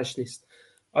انکارش نیست.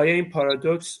 آیا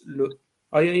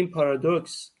این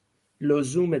پارادوکس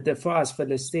لزوم دفاع از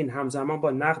فلسطین همزمان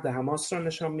با نقد حماس را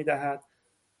نشان می‌دهد؟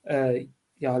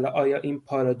 یا حالا آیا این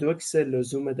پارادوکس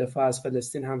لزوم دفاع از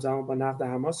فلسطین همزمان با نقد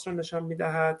حماس را نشان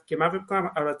می‌دهد؟ که من فکر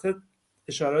می‌کنم البته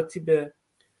اشاراتی به،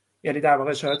 یعنی در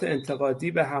واقع اشارات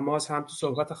انتقادی به حماس هم تو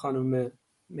صحبت خانم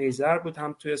میزر بود،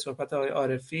 هم توی صحبت آقای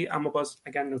عارفی، اما باز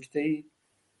اگر نکته‌ای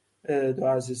دو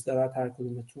عزیز دارد هر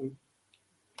کدومتون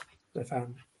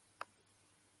بفرمایید.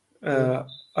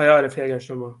 آقای عارفی اگر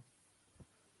شما.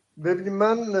 ببینید،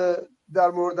 من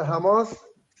در مورد حماس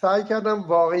سعی کردم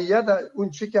واقعیت اون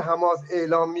چی که حماس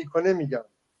اعلام میکنه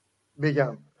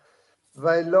بگم، و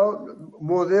الا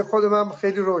موضع خودم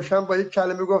خیلی روشن با یک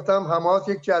کلمه گفتم حماس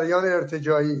یک جریان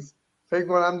ارتجاعی است. فکر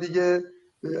کنم دیگه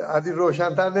از این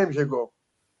روشن‌تر نمیشه گفت.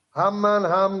 هم من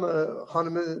هم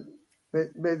خانم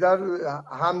میدر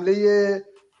حمله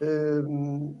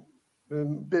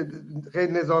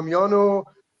غیر نظامیان رو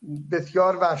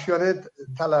بسیار وحشیانه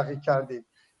تلقی کردیم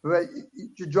و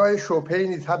جای شبهه‌ای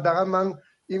نیست. حداقل من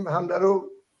این حمله رو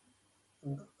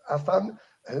اصلا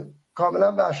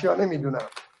کاملا وحشیانه میدونم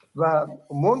و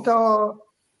منتها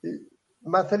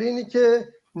مسئله اینی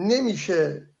که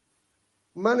نمیشه.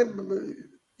 من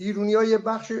ایرونی‌های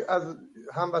بخش از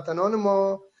هموطنان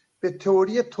ما به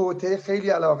تئوری توطئه خیلی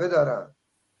علاقه دارن.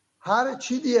 هر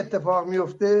چیزی اتفاق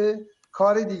میفته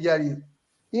کار دیگری.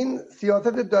 این سیاست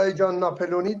دایجان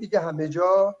ناپلونی دیگه همه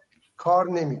جا کار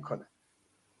نمیکنه.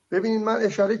 ببینید، من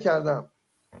اشاره کردم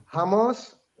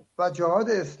حماس و جهاد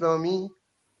اسلامی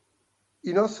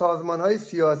اینا سازمان‌های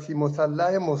سیاسی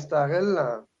مسلح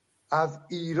مستقلن از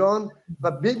ایران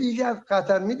و به ویژه از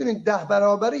قطر. میدونید 10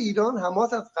 برابر ایران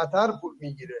حماس از قطر پول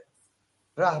میگیره.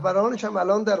 رهبرانش هم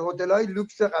الان در هتل‌های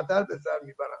لوکس قطر به سر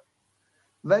میبرن،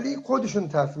 ولی خودشون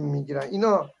تصمیم میگیرن.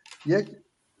 اینا یک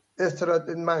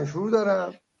استراتژی منشور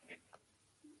دارن،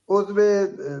 عضو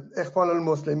اخوان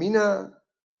المسلمینن.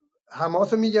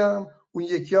 حماسو میگم، اون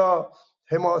یکی ها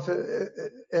حماس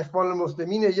اخوان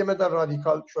المسلمینه، یه مقدار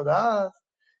رادیکال شده است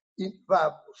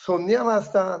و سنی هم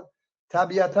هستن.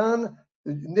 طبیعتا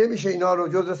نمیشه اینا رو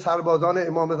جز سربازان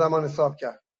امام زمان حساب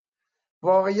کرد.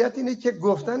 واقعیت اینه که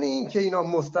گفتن این که اینا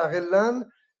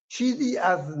مستقلن چیزی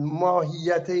از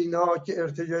ماهیت اینا که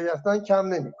ارتجاعی هستن کم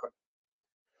نمیکنه.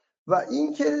 و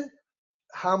اینکه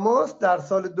حماس در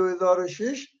سال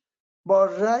 2006 با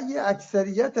رأی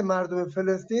اکثریت مردم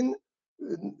فلسطین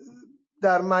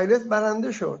در مجلس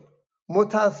برنده شد.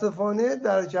 متاسفانه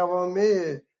در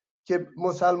جوامع که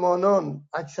مسلمانان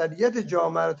اکثریت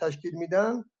جامعه رو تشکیل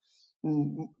میدن،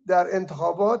 در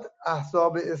انتخابات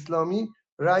احزاب اسلامی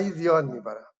رأی زیاد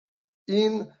میبرن.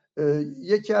 این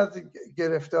یکی از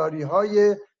گرفتاری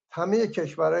های همه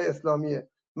کشورهای اسلامیه.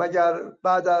 مگر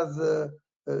بعد از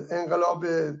انقلاب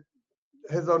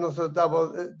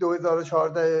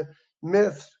 2014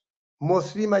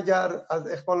 مصری مگر از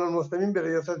اخوان المسلمین به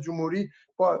ریاست جمهوری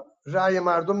با رأی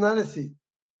مردم نرسید؟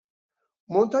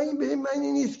 منتها این به این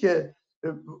معنی نیست که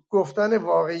گفتن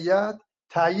واقعیت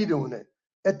تایید اونه.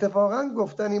 اتفاقا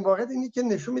گفتن این واقعیت اینی که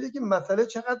نشون میده که مسئله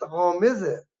چقدر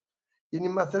غامضه، یعنی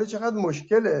مسئله چقدر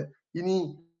مشکله.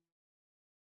 یعنی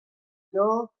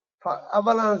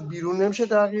اولا از بیرون نمیشه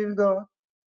تغییر داد.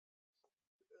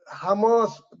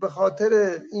 حماس به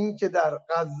خاطر اینکه در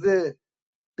غزه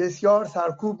بسیار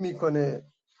سرکوب میکنه،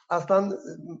 اصلا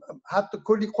حتی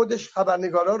کلی خودش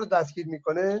خبرنگارا رو دستگیر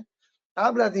میکنه.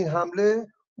 قبل از این حمله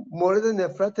مورد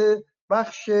نفرت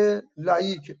بخش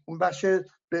لایک، اون بخش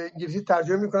به انگلیسی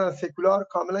ترجمه میکنن سکولار،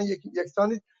 کاملا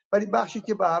یکسانی، ولی بخشی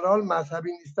که به هر حال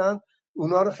مذهبی نیستن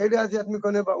اونا رو خیلی اذیت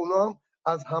میکنه و اونا هم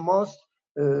از حماس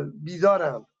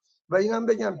بیزارن. و اینم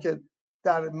بگم که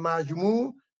در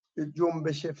مجموع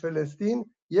جنبش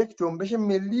فلسطین یک جنبش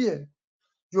ملیه،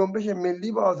 جنبش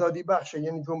ملی و آزادی بخشه،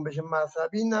 یعنی جنبش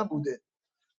مذهبی نبوده،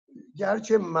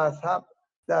 گرچه مذهب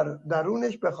در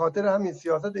درونش به خاطر همین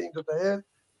سیاست این دو تا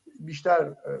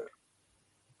بیشتر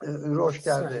رشد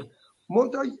کرده.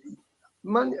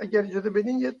 من اگر اجازه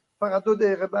بدین فقط 2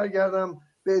 دقیقه برگردم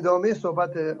به ادامه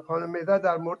صحبت خانم میزر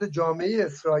در مورد جامعه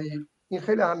اسرائیل. این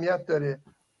خیلی اهمیت داره.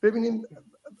 ببینیم،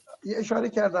 اشاره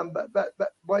کردم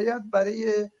باید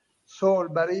برای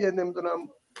صلح، برای نمیدونم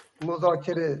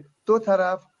مذاکره، دو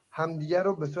طرف همدیگر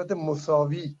رو به صورت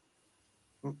مساوی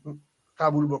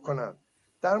قبول بکنن.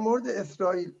 در مورد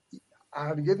اسرائیل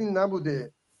هرگز این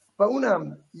نبوده و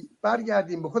اونم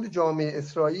برگردیم به خود جامعه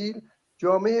اسرائیل.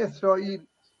 جامعه اسرائیل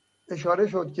اشاره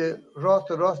شد که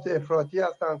راست افراطی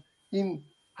هستن. این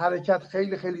حرکت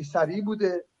خیلی خیلی سریع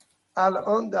بوده.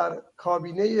 الان در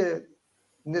کابینه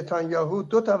نتانیاهو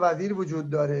 2 تا وزیر وجود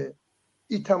داره.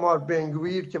 ایتمار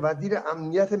بنگویر که وزیر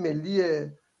امنیت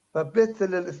ملیه و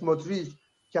بتسلل اسموتریچ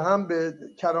که هم به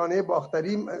کرانه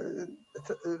باختری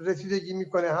رسیدگی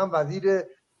میکنه هم وزیر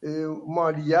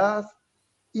مالیه است،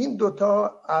 این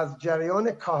دوتا از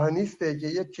جریان کاهنیسته که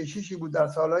یک کشیشی بود در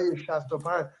سالهای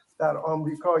 65 در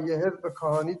آمریکا، یه حزب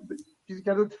کاهنی چیزی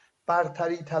کرد،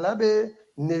 برتری طلب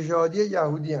نژادی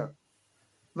یهودی هم.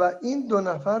 و این دو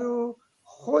نفر رو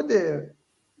خود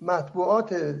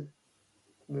مطبوعات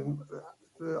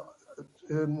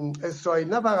اسرائیل،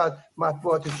 نه فقط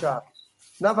مطبوعات شهر،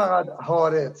 نه فقط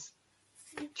هارتز،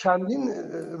 چندین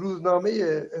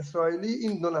روزنامه اسرائیلی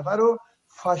این دو نفر رو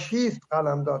فاشیست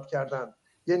قلمداد کردن.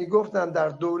 یعنی گفتن در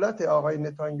دولت آقای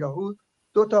نتانیاهو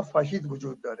دو تا فاشیست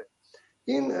وجود داره.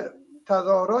 این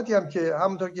تظاهراتی هم که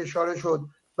همونطور که اشاره شد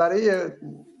برای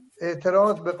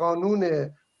اعتراض به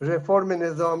قانون رفرم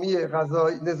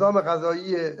نظام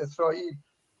غذایی اسرائیل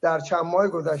در چند ماه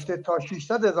گذشته تا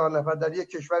 600,000 نفر در یک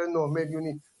کشور 9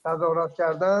 میلیونی تظاهرات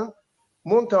کردن.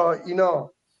 منتها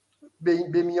اینا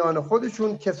به میان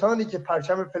خودشون کسانی که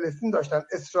پرچم فلسطین داشتن،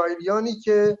 اسرائیلیانی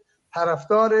که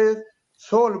طرفدار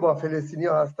صلح با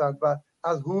فلسطینیا هستند و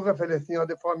از حقوق فلسطینیا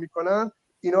دفاع میکنن،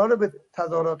 اینا رو به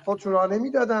تظاهرات خودشون راه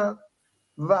نمیدادن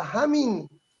و همین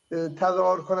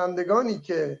تظاهر کنندگانی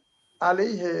که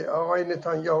علیه آقای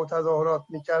نتانیاهو تظاهرات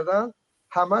میکردن،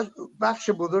 همش بخش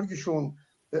بزرگشون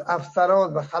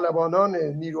افسران و خلبانان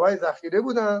نیروهای ذخیره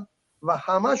بودن و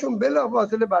همشون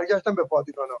بلافاصله برگشتن به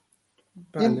پادگانا.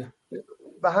 این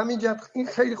و همین جهت این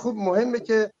خیلی خوب مهمه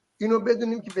که اینو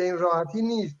بدونیم که به این راحتی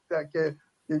نیست که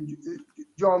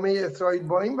جامعه اسرائیل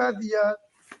با این وضعیت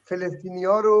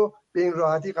فلسطینی‌ها رو به این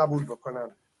راحتی قبول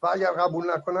بکنن و اگر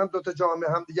قبول نکنن، دو تا جامعه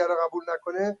همدیگه رو قبول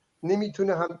نکنه،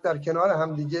 نمیتونه هم در کنار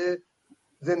همدیگه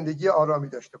زندگی آرامی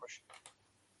داشته باشه.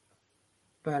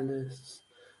 بله.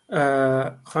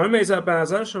 خانم میزد، به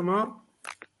نظر شما،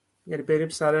 یعنی بریم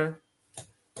سر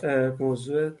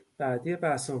موضوع بعدی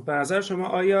بحثمون، به نظر شما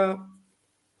آیا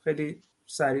خیلی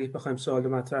سریع بخوایم سوال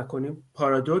مطرح کنیم،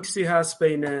 پارادوکسی هست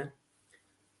بین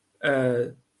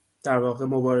در واقع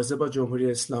مبارزه با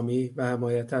جمهوری اسلامی و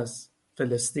حمایت از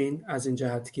فلسطین، از این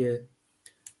جهت که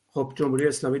خب جمهوری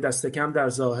اسلامی دست کم در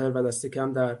ظاهر و دست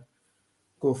کم در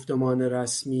گفتمان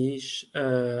رسمیش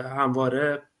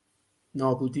همواره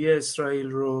نابودی اسرائیل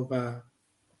رو و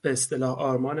به اصطلاح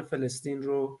آرمان فلسطین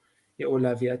رو یه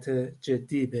اولویت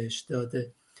جدی بهش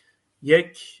داده.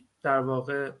 یک در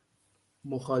واقع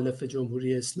مخالف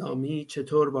جمهوری اسلامی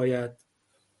چطور باید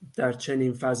در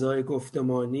چنین فضای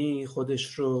گفتمانی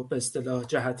خودش رو به اصطلاح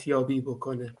جهتیابی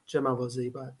بکنه؟ چه مواضعی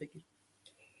باید بگیره؟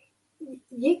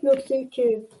 یک نکته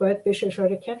که باید بهش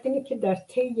اشاره کرد اینه که در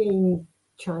طی این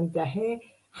چند دهه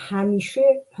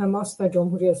همیشه حماس و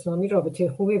جمهوری اسلامی رابطه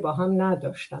خوبی با هم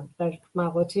نداشتن. در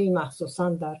مقاطعی مخصوصا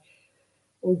در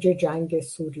اوج جنگ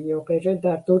سوریه و غیره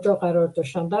در دو جا قرار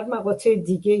داشتن. در مقاطع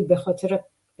دیگه به خاطر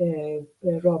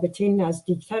رابطه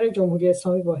نزدیکتر جمهوری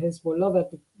اسلامی با حزب الله و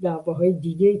دعواهای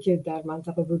دیگه‌ای که در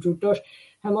منطقه وجود داشت،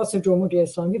 حماس و جمهوری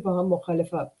اسلامی با هم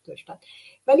مخالفت داشتن.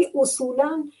 ولی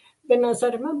اصولاً به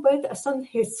نظر من باید اصلا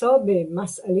حساب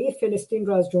مسئله فلسطین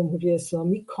رو از جمهوری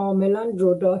اسلامی کاملا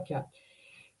جدا کرد.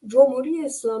 جمهوری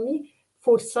اسلامی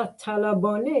فرصت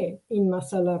طلبانه این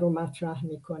مسئله رو مطرح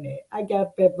میکنه.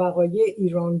 اگر به وقایع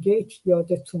ایران گیت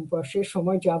یادتون باشه،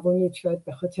 شما جوانی شاید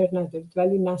به خاطر ندارید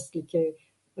ولی نسلی که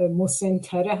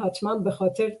مسن‌تره حتما به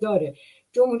خاطر داره.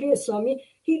 جمهوری اسلامی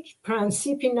هیچ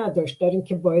پرنسیپی نداشت در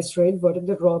اینکه با اسرائیل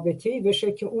وارد رابطه‌ای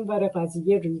بشه که اون ور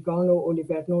قضیه ریگان و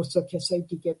الیور نورس و کسای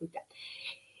دیگه بودن.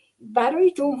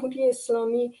 برای جمهوری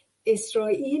اسلامی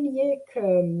اسرائیل یک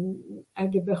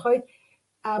اگه بخواید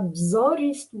ابزاری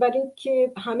است برای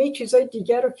اینکه همه چیزای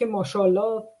دیگر رو که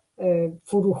ماشاءالله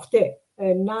فروخته،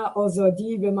 نه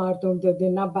آزادی به مردم داده،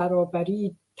 نه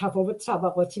برابری، تفاوت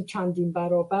طبقاتی چندین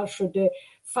برابر شده،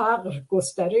 فقر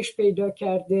گسترش پیدا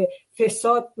کرده،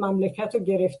 فساد مملکت رو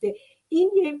گرفته.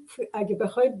 این اگه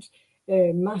بخواید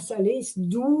مسئله است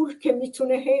دور که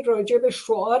میتونه هی راجع به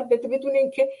شعار بده بدون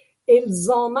اینکه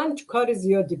الزاماً کار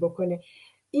زیادی بکنه.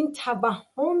 این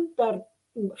توهم در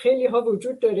خیلی ها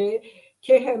وجود داره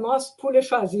که حماس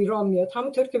پولش از ایران میاد.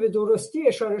 همونطور که به درستی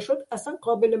اشاره شد اصلا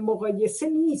قابل مقایسه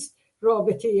نیست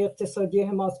رابطه اقتصادی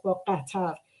حماس با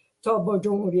قطر تا با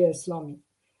جمهوری اسلامی.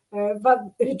 و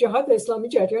جهاد اسلامی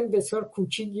جریان بسیار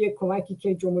کوچیکیه، کمکی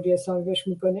که جمهوری اسلامی بهش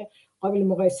میکنه قابل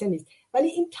مقایسه نیست. ولی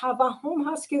این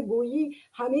توهم هست که گویی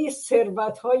همه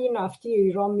ثروت‌های نفتی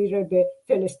ایران میره به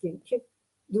فلسطین که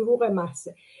دروغ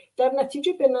محضه. در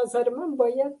نتیجه به نظر من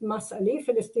باید مسئله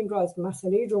فلسطین رو از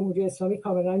مسئله جمهوری اسلامی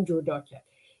کاملا جدا کرد.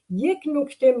 یک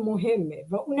نکته مهمه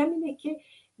و اونم اینه که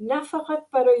نه فقط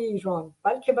برای ایران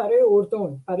بلکه برای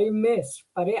اردن، برای مصر،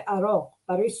 برای عراق،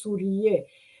 برای سوریه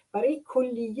برای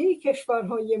کلیه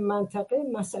کشورهای منطقه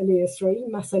مسئله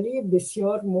اسرائیل مسئله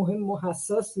بسیار مهم و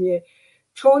حساسیه،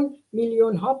 چون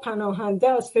میلیون ها پناهنده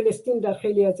از فلسطین در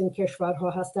خیلی از این کشورها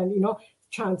هستند. اینا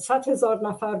چند صد هزار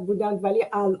نفر بودند، ولی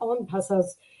الان پس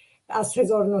از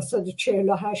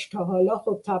 1948 تا حالا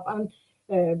خب طبعا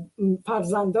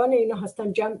فرزندان اینا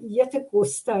هستن. جمعیت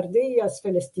گسترده ای از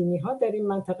فلسطینی ها در این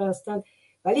منطقه هستند،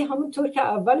 ولی همونطور که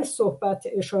اول صحبت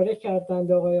اشاره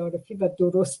کردند آقای عارفی و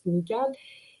درست میگن،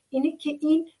 اینه که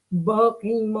این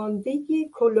باقی مانده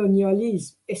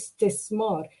کلونیالیسم،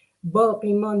 استثمار،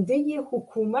 باقی مانده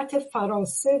حکومت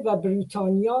فرانسه و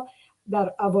بریتانیا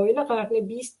در اوایل قرن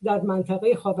 20 در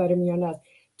منطقه خاورمیانه است.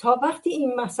 تا وقتی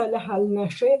این مسئله حل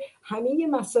نشه، همه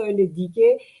مسائل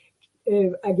دیگه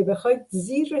اگه بخواید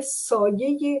زیر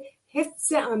سایه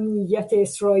حفظ امنیت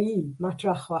اسرائیل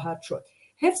مطرح خواهد شد.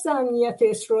 حفظ امنیت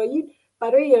اسرائیل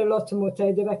برای ایالات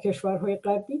متحده و کشورهای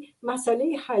غربی مسئله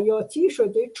حیاتی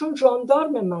شده، چون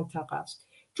ژاندارم منطقه است،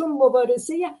 چون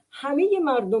مبارزه همه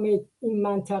مردم این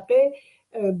منطقه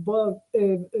با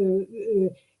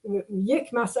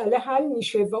یک مسئله حل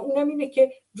میشه و اونم اینه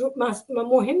که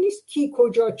مهم نیست کی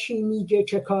کجا چی میگه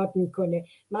چه کار میکنه.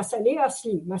 مسئله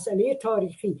اصلی، مسئله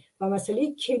تاریخی و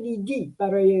مسئله کلیدی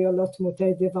برای ایالات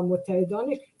متحده و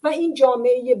متحدانش و این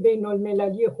جامعه بین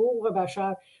المللی حقوق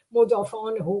بشر،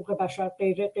 مدافعان حقوق بشر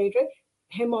غیره غیره،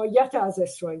 حمایت از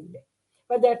اسرائیل.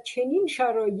 و در چنین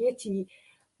شرایطی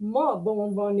ما به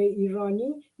عنوان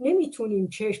ایرانی نمیتونیم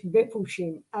چشم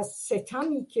بپوشیم از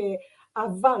ستمی که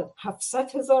اول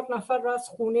 700,000 نفر را از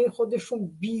خونه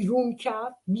خودشون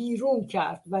بیرون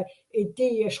کرد و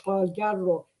عده اشغالگر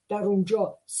رو در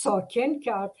اونجا ساکن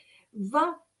کرد و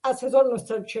از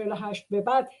 1948 به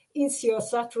بعد این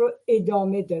سیاست رو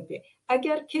ادامه داده.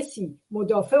 اگر کسی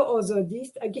مدافع آزادی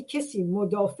است، اگر کسی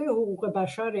مدافع حقوق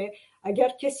بشره، اگر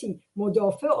کسی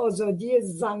مدافع آزادی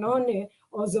زنان،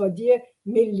 آزادی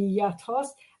ملیت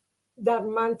هاست، در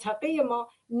منطقه ما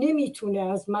نمیتونه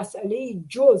از مسئله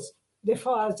جز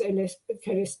دفاع از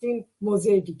فلسطین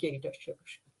موضع دیگری داشته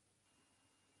باشه.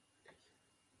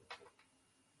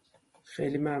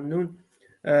 خیلی ممنون.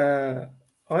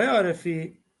 آقای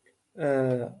عارفی،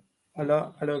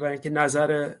 حالا علاوه بر اینکه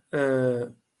نظر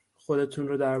خودتون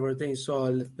رو در مورد این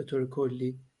سوال به طور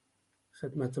کلی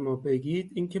خدمت ما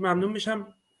بگید، اینکه ممنون میشم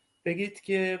بگید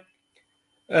که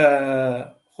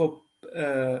خب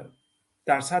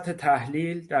در سطح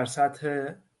تحلیل، در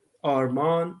سطح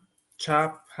آرمان،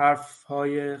 چپ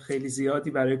حرف‌های خیلی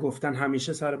زیادی برای گفتن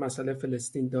همیشه سر مسئله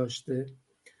فلسطین داشته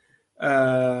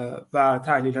و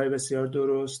تحلیل‌های بسیار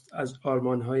درست از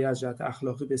آرمان‌های از جهت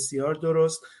اخلاقی بسیار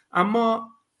درست، اما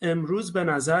امروز به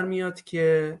نظر میاد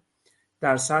که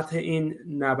در سطح این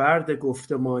نبرد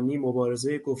گفتمانی،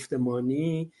 مبارزه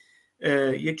گفتمانی،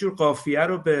 یک جور قافیه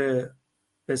رو به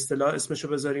اصطلاح اسمشو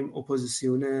بذاریم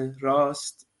اپوزیسیون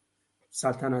راست،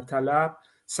 سلطنت طلب،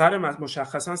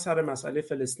 مشخصا سر مسئله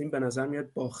فلسطین به نظر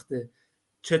میاد باخته.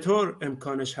 چطور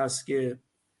امکانش هست که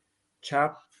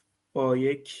چپ با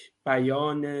یک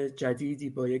بیان جدیدی،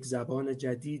 با یک زبان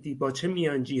جدیدی، با چه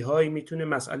میانجی‌هایی میتونه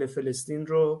مسئله فلسطین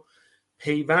رو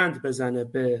پیوند بزنه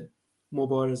به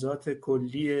مبارزات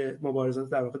کلی، مبارزات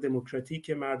در واقع دموکراتیک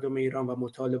مردم ایران و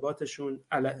مطالباتشون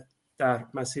در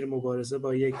مسیر مبارزه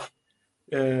با یک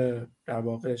در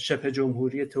واقع شبه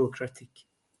جمهوری تئوکراتیک؟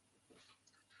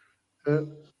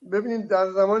 ببینید،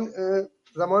 در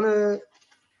زمان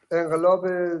انقلاب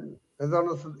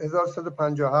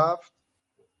 1357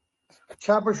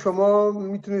 چپ شما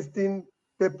میتونستین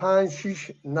به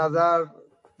 5-6 نظر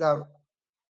در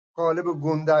قالب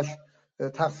گندش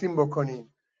تقسیم بکنین.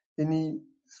 یعنی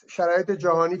شرایط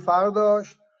جهانی فرق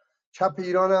داشت، چپ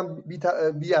ایران هم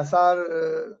بی اثر،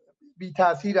 بی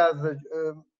تأثیر از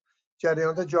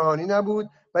جریانات جهانی نبود،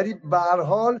 ولی به هر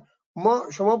حال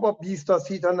شما با 20 تا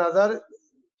 30 تا نظر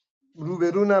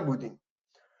روبرو نبودیم.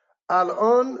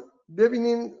 الان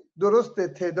ببینین، درست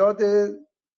تعداد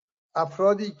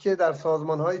افرادی که در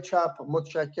سازمان‌های چپ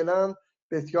متشکلن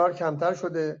بسیار کمتر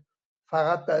شده،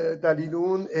 فقط دلیل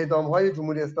اون اعدام‌های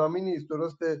جمهوری اسلامی نیست.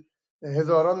 درسته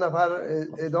هزاران نفر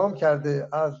اعدام کرده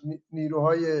از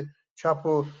نیروهای چپ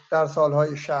و در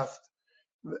سالهای 60،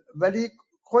 ولی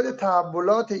خود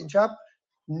تحولات این چپ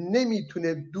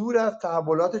نمیتونه دور از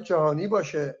تحولات جهانی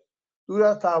باشه، دور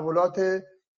از تحولات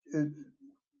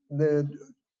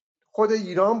خود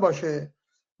ایران باشه.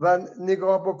 و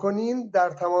نگاه بکنین در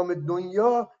تمام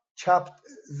دنیا چپ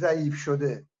ضعیف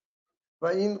شده و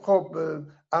این خب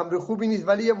امر خوبی نیست،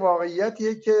 ولی یه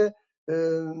واقعیتیه که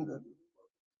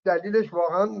دلیلش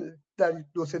واقعا در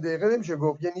 2-3 دقیقه نمیشه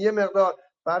گفت. یعنی یه مقدار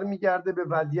برمیگرده به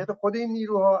وضعیت خود این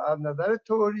نیروها از نظر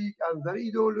تئوریک، از نظر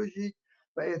ایدئولوژیک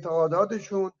و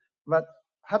اعتقاداتشون و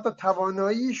حتی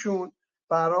تواناییشون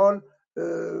به هر حال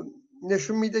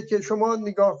نشون میده که شما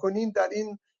نگاه کنین در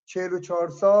این 44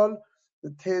 سال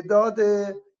تعداد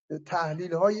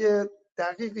تحلیل های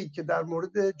دقیقی که در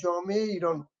مورد جامعه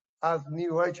ایران از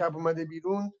نیروهای چپ اومده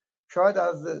بیرون شاید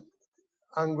از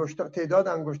تعداد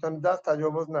انگشتان دست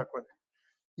تجاوز نکنه.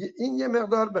 این یه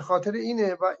مقدار به خاطر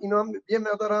اینه و اینا یه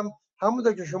مقدار هم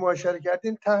همونطور که شما اشاره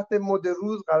کردین تحت مد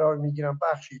روز قرار میگیرن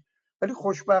بخشی، ولی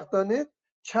خوشبختانه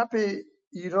چپ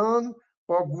ایران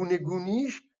با گونه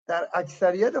گونیش در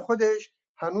اکثریت خودش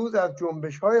هنوز از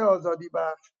جنبش‌های آزادی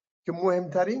بخش که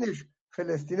مهمترینش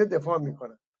فلسطین دفاع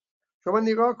میکنن. شما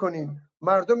نگاه کنین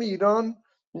مردم ایران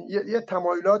یه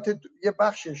تمایلات، یه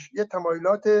بخشش یه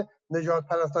تمایلات نجات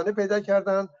پرستانه پیدا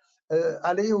کردن،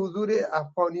 علیه حضور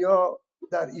افغانی‌ها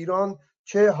در ایران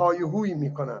چه هایهویی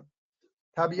میکنن.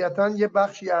 طبیعتاً یه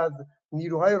بخشی از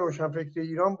نیروهای روشنفکر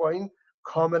ایران با این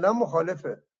کاملا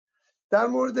مخالفه. در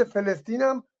مورد فلسطین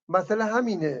هم مسئله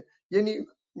همینه، یعنی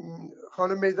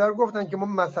خانم میزر گفتن که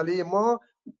مسئله ما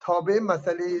تابع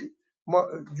مسئله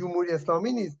جمهوری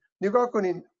اسلامی نیست. نگاه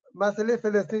کنین مسئله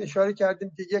فلسطین اشاره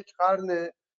کردیم که یک قرن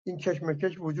این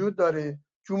کشمکش وجود داره.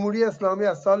 جمهوری اسلامی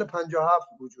از سال 57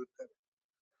 وجود داره،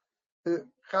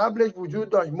 قبلش وجود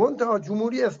داشت، منتها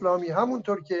جمهوری اسلامی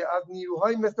همونطور که از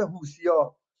نیروهای مثل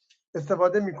حوثی‌ها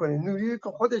استفاده میکنه، نیرویی که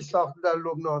خودش ساخته در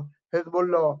لبنان، حزب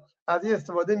الله، از این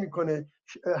استفاده میکنه،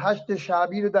 هشت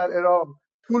شعبی رو در عراق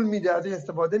پول میده، از این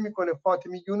استفاده میکنه،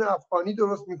 فاطمیون افغانی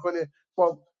درست میکنه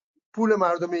با پول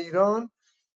مردم ایران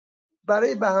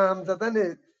برای به هم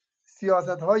زدن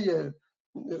سیاست‌های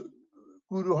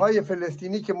گروه‌های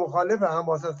فلسطینی که مخالف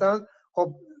حماس هستن.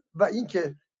 خب و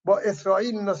اینکه با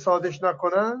اسرائیل اینا سازش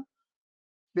نکنن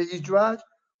به هیچ وجه،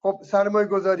 خب سرمایه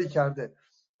گذاری کرده.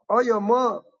 آیا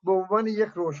ما به عنوان یک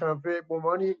روشنفکر، به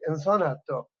عنوان یک انسان،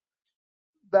 حتی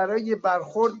برای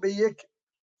برخورد به یک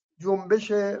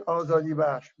جنبش آزادی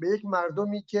بخش، به یک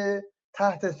مردمی که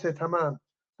تحت ستمن،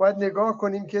 باید نگاه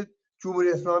کنیم که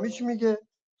جمهوری اسلامی چی میگه؟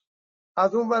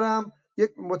 از اون برم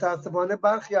یک متاسفانه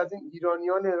برخی از این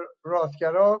ایرانیان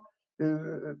راستگرا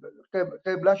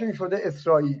قبلشون شده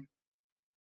اسرائیل.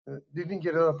 دیدین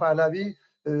که رضا پهلوی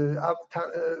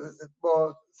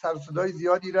با سر و صدای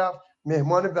زیادی رفت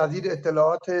مهمان وزیر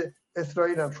اطلاعات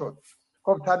اسرائیل هم شد.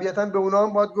 خب طبیعتا به اونا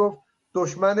هم باید گفت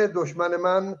دشمن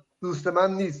من دوست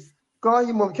من نیست.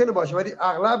 گاهی ممکنه باشه ولی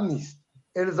اغلب نیست،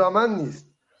 الزاما نیست.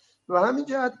 و همین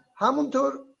جهت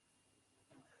همونطور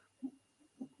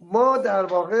ما در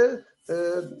واقع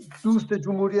دوست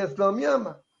جمهوری اسلامی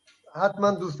هم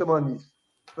حتما دوست ما نیست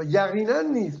و یقینا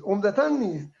نیست، عمدتا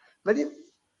نیست، ولی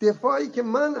دفاعی که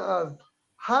من از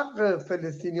حق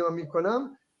فلسطینیان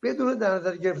میکنم بدون در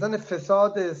نظر گرفتن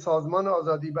فساد سازمان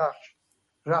آزادی بخش،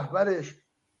 رهبرش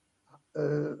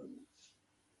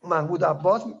محمود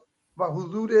عباس و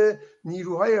حضور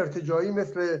نیروهای ارتجاعی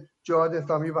مثل جهاد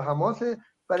اسلامی و حماس،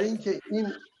 برای اینکه این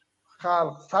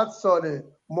خلق 100 سال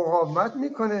مقاومت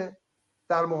میکنه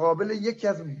در مقابل یکی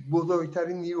از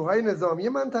بزرگترین نیروهای نظامی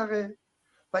منطقه.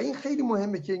 و این خیلی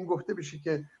مهمه که این گفته بشه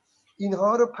که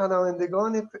اینها رو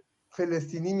پناهندگان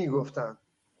فلسطینی میگفتن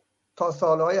تا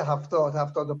سالهای 70-75.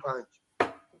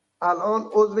 الان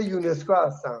عضو یونسکو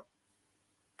هستن،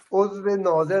 عضو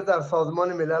ناظر در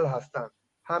سازمان ملل هستن.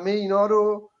 همه اینا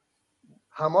رو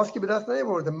حماس که به دست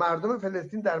نیاورده، مردم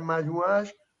فلسطین در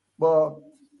مجموعش با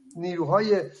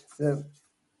نیروهای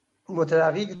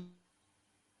مترقی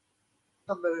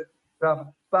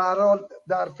به هر حال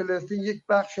در فلسطین یک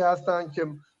بخشی هستن که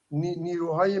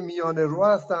نیروهای میانه رو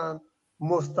هستن.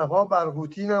 مصطفی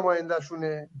برغوثی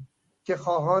نمایندشونه که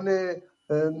خواهان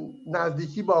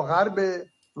نزدیکی با غرب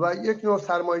و یک نوع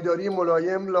سرمایه‌داری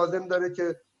ملایم لازم داره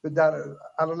که در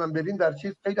الانم برین در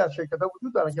چیز خیلی از شرکت‌ها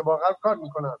وجود دارن که با غرب کار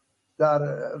میکنن در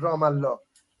رام الله.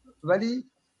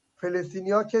 ولی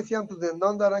فلسطینی‌ها کسی هم تو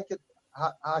زندان دارن که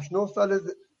 8-9 سال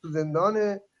تو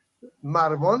زندان،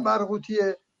 مروان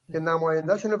برغوثیه که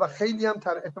نماینده‌شونه و خیلی هم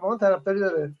اتفاقا طرفداری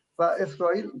داره و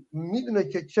اسرائیل میدونه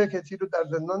که چه کسی رو در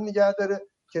زندان نگه داره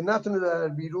که نتونه در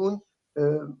بیرون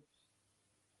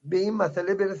به این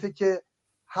مسئله برسه که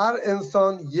هر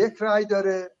انسان یک رأی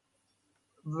داره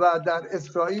و در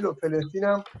اسرائیل و فلسطین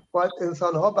هم باید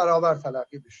انسان‌ها برابر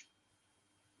تلقی بشه.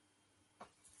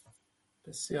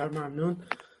 بسیار ممنون.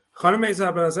 خانم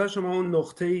میزر، به نظر شما اون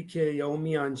نقطه‌ای که یا اون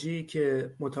میانجی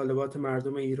که مطالبات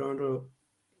مردم ایران رو،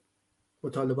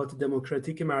 مطالبات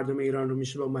دموکراتیک مردم ایران رو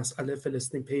میشه با مسئله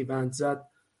فلسطین پیوند زد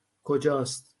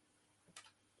کجاست؟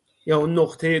 یا اون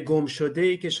نقطه گم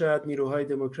شده‌ای که شاید نیروهای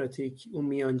دموکراتیک، اون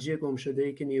میانجی گم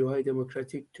شده‌ای که نیروهای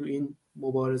دموکراتیک تو این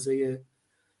مبارزه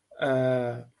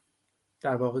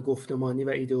در واقع گفتمانی و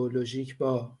ایدئولوژیک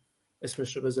با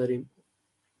اسمش رو بذاریم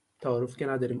تعارف که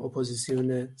نداریم،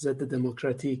 اپوزیسیون ضد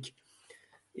دموکراتیک،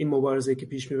 این مبارزه که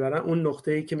پیش میبرن، اون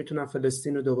نقطه‌ای که میتونن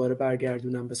فلسطین رو دوباره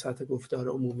برگردونن به سطح گفتار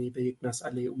عمومی، به یک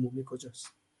مسئله عمومی، کجاست؟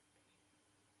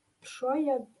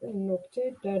 شاید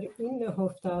نکته در این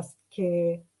نهفته است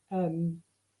که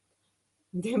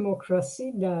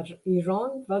دموکراسی در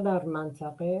ایران و در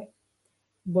منطقه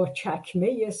با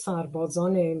چکمه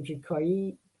سربازان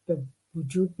امریکایی به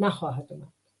وجود نخواهد اومد.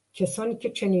 کسانی که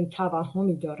چنین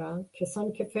توهمی دارند،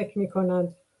 کسانی که فکر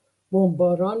میکنند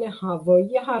بمباران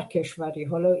هوایی هر کشوری،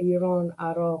 حالا ایران،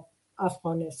 عراق،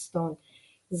 افغانستان،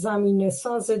 زمینه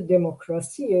ساز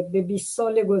دموکراسی، به 20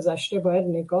 سال گذشته باید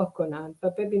نگاه کنند و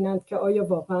ببینند که آیا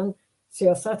واقعا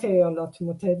سیاست ایالات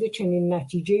متحده چنین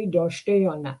نتیجه‌ای داشته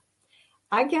یا نه.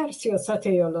 اگر سیاست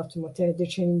ایالات متحده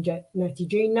چنین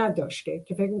نتیجه‌ای نداشته،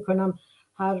 که فکر میکنم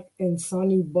هر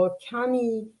انسانی با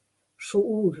کمی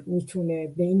شعور میتونه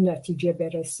به این نتیجه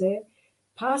برسه،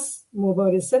 پس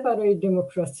مبارزه برای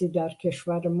دموکراسی در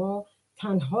کشور ما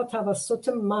تنها توسط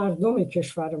مردم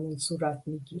کشورمون صورت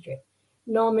میگیره.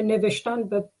 نامه نوشتن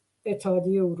به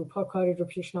اتحادیه اروپا کاری رو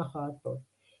پیش نخواهد برد.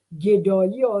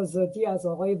 گدایی آزادی از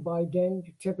آقای بایدن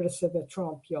چه برسه به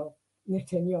ترامپ یا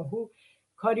نتانیاهو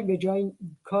کار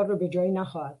رو به جایی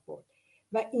نخواهد برد.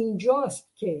 و اینجاست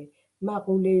که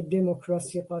مقوله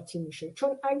دموکراسی قاطی میشه، چون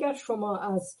اگر شما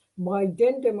از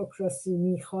بایدن دموکراسی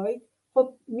میخواید،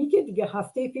 خب میگه دیگه،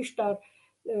 هفته پیش در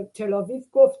تل‌آویو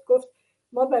گفت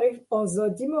ما برای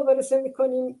آزادی مبارزه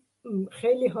میکنیم.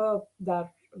 خیلی ها در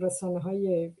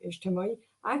رسانه‌های اجتماعی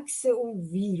عکس اون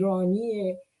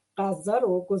ویرانی غزه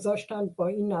رو گذاشتن با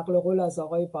این نقل قول از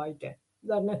آقای بایدن.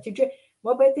 در نتیجه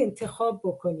ما باید انتخاب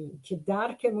بکنیم که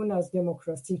درکمون از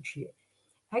دموکراسی چیه.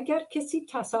 اگر کسی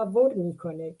تصور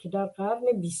میکنه که در قرن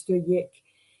 21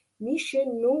 میشه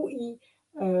نوعی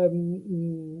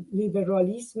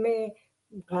لیبرالیسم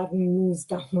قرن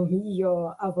 19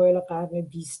 یا اوایل قرن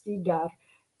 20 در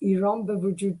ایران به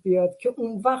وجود بیاد که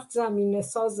اون وقت زمینه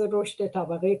ساز رشد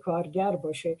طبقه کارگر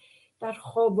باشه، در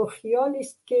خواب و خیال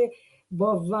است که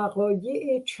با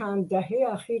وقایع چند دهه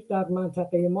اخیر در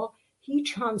منطقه ما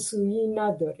هیچ همسویی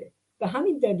نداره. به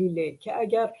همین دلیله که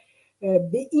اگر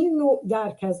به این نوع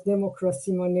درک از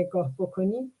دموکراسی ما نگاه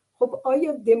بکنیم، خب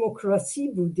آیا دموکراسی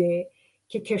بوده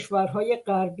که کشورهای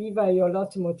غربی و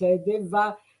ایالات متحده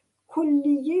و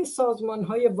کلیه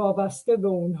سازمانهای وابسته به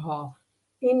اونها،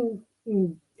 این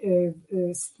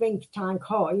think tank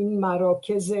ها، این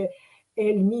مراکز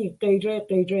علمی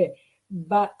غیره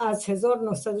و از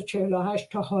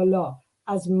 1948 تا حالا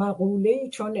از مقوله‌ای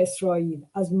چون اسرائیل،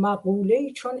 از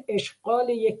مقوله‌ای چون اشغال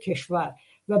یک کشور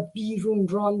و بیرون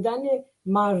راندن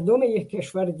مردم یک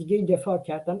کشور دیگه دفاع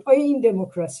کردن، آیا این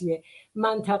دموکراسیه؟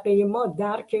 منطقه ما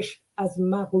درکش از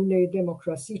مقوله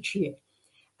دموکراسی چیه؟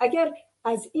 اگر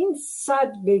از این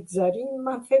صد بگذاریم،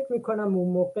 من فکر میکنم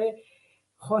اون موقع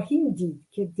خواهیم دید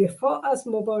که دفاع از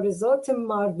مبارزات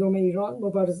مردم ایران،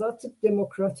 مبارزات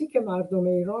دموکراتیک مردم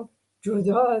ایران،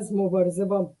 جدا از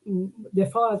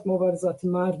دفاع از مبارزات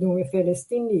مردم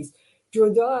فلسطین نیست.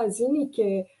 جدا از اینی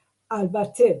که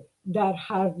البته در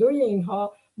هر دوی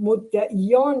اینها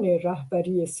مدعیان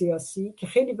رهبری سیاسی که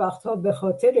خیلی وقتها به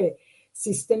خاطر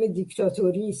سیستم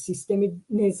دیکتاتوری، سیستم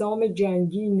نظام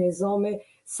جنگی، نظام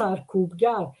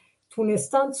سرکوبگر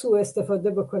تونستن سوء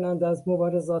استفاده بکنند از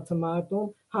مبارزات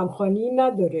مردم، همخوانی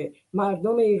نداره.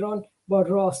 مردم ایران با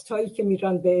راستایی که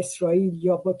میرن به اسرائیل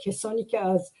یا با کسانی که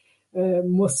از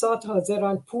موساد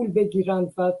حاضرن پول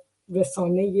بگیرند و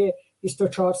رسانه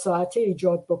 24 ساعته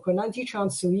ایجاد بکنند، هیچ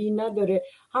همسویی نداره.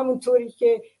 همونطوری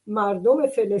که مردم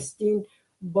فلسطین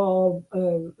با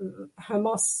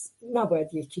حماس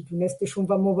نباید یکی دونستشون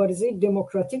و مبارزه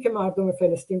دموکراتیک مردم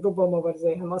فلسطین رو با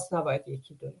مبارزه حماس نباید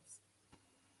یکی دونست.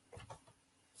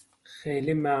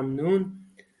 خیلی ممنون.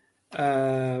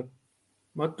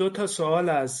 ما 2 سوال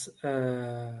از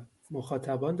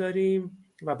مخاطبان داریم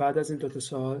و بعد از این 2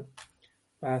 سوال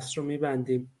بحث رو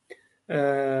میبندیم.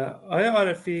 آیا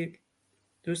عارفی،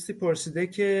 دوستی پرسیده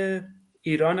که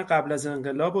ایران قبل از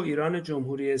انقلاب و ایران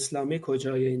جمهوری اسلامی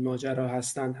کجای این ماجرا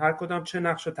هستند؟ هر کدام چه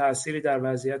نقش و تأثیری در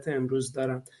وضعیت امروز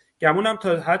دارند؟ گمونم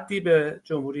تا حدی به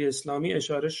جمهوری اسلامی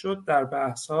اشاره شد در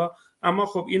بحث‌ها، اما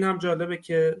خب این هم جالبه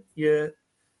که یه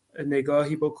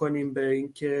نگاهی بکنیم به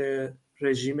اینکه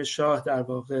رژیم شاه در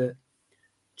واقع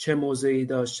چه موضعی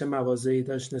داشت، چه مواضعی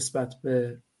داشت نسبت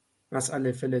به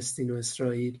مسئله فلسطین و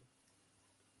اسرائیل.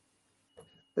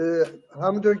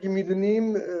 همونطور که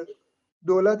میدونیم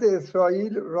دولت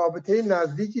اسرائیل رابطه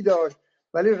نزدیکی داشت،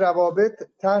 ولی روابط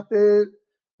تحت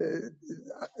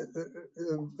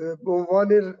به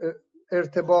عنوان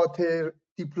ارتباط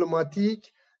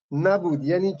دیپلماتیک نبود.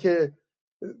 یعنی که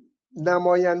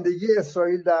نمایندگی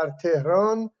اسرائیل در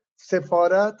تهران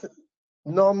سفارت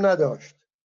نام نداشت،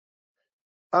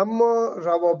 اما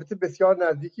روابط بسیار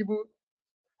نزدیکی بود.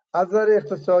 از نظر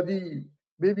اقتصادی،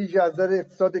 به ویژه از نظر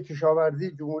اقتصاد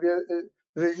کشاورزی، جمهوری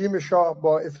رژیم شاه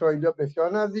با اسرائیل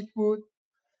بسیار نزدیک بود.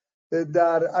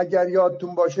 اگر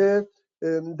یادتون باشه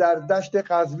در دشت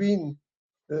قزوین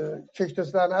کشت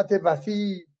صنعت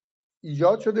وسیع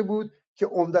ایجاد شده بود که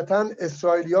عمدتاً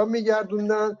اسرائیلی‌ها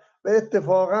می‌گردوندن و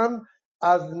اتفاقاً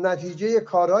از نتیجه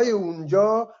کارهای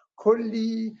اونجا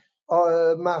کلی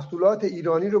محصولات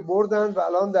ایرانی رو بردن و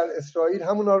الان در اسرائیل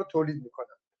همونا رو تولید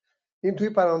میکنن. این توی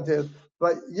پرانتز.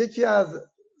 و یکی از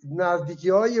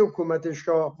نزدیکی‌های حکومت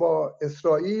شاه با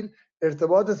اسرائیل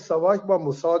ارتباط ساواک با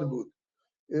موساد بود.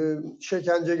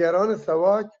 شکنجهگران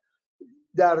ساواک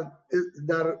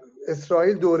در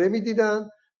اسرائیل دوره میدیدن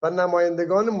و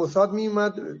نمایندگان موساد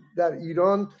میومد در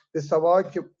ایران به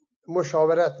ساواک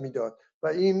مشاورت میداد و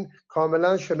این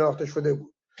کاملا شناخته شده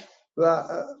بود. و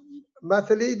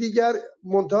مسئله دیگر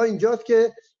منتها اینجاست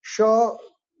که شاه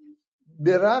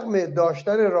به رغم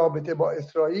داشتن رابطه با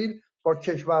اسرائیل با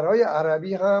کشورهای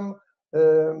عربی هم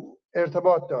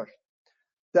ارتباط داشت.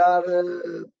 در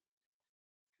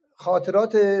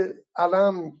خاطرات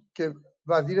علم که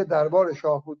وزیر دربار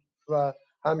شاه بود و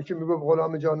همیشه میگفت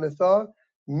غلام جان نثار،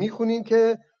 میخونیم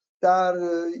که در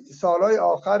سالهای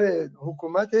آخر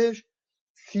حکومتش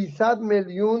 300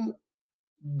 میلیون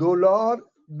دلار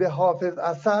به حافظ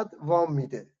اسد وام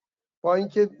میده، با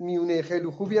اینکه میونه خیلی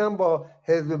خوبی هم با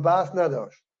حزب بعث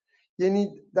نداشت.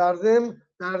 یعنی در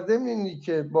ضمن اینی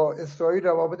که با اسرائیل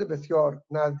روابط بسیار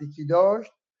نزدیکی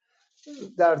داشت،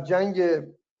 در جنگ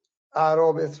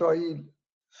اعراب اسرائیل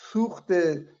سوخت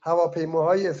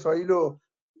هواپیماهای اسرائیل رو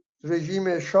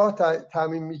رژیم شاه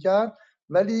تامین میکرد،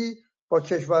 ولی با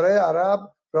کشورهای عرب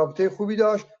رابطه خوبی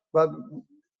داشت و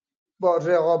با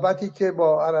رقابتی که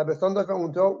با عربستان داشت و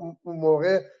اون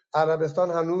موقع عربستان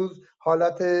هنوز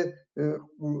حالت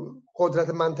قدرت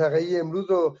منطقه‌ای امروز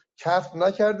رو کسب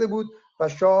نکرده بود و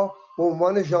شاه به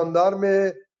عنوان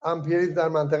ژاندارم امپریالیسم در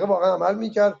منطقه واقعا عمل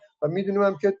میکرد و میدونیم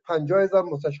هم که 50,000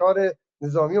 مستشار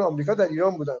نظامی آمریکا در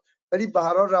ایران بودن. ولی به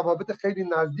هر حال روابط خیلی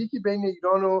نزدیکی بین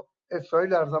ایران و اسرائیل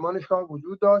در زمان شاه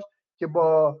وجود داشت که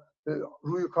با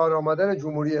روی کار آمدن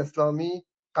جمهوری اسلامی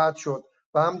قطع شد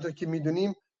و همونطور که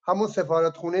میدونیم همون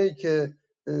سفارتخونه‌ای که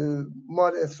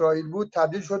مال اسرائیل بود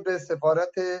تبدیل شد به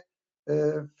سفارت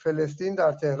فلسطین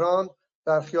در تهران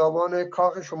در خیابان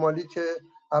کاخ شمالی که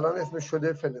الان اسمش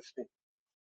شده فلسطین.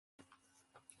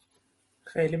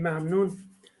 خیلی ممنون.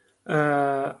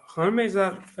 خانم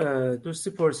میزر، دوستی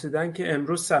پرسیدن که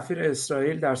امروز سفیر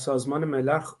اسرائیل در سازمان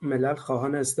ملل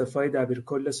خواهان استعفای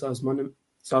دبیرکل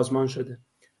سازمان شده،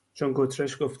 چون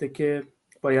گزارش گفته که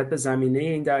باید به زمینه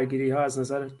این درگیری ها از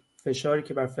نظر فشاری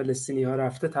که بر فلسطینی ها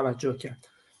رفته توجه کرد.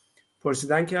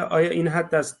 پرسیدن که آیا این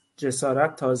حد از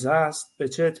جسارت تازه است؟ به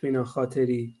چه اطمینان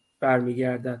خاطری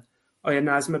برمیگردد؟ آیا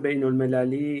نظم بین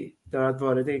المللی دارد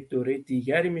وارد یک دوره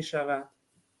دیگری می شود؟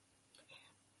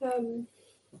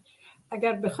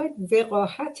 اگر بخواید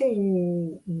وقاحت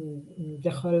این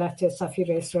دخالت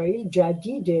سفیر اسرائیل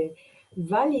جدیده،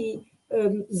 ولی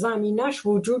زمینش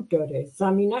وجود داره.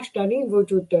 زمینش در این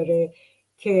وجود داره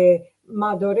که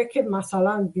مدارک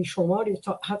مثلا بیشماری،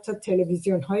 حتی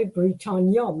تلویزیون های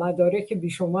بریتانیا مدارک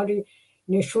بیشماری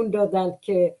نشون دادند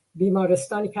که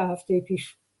بیمارستانی که هفته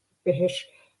پیش بهش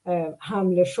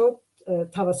حمله شد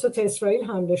توسط اسرائیل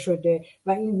حمله شده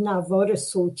و این نوار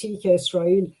صوتی که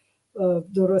اسرائیل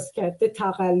درست کرده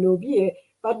تقلبیه.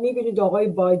 بعد میبینید آقای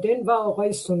بایدن و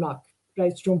آقای سوناک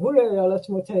رئیس جمهور ایالات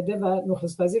متحده و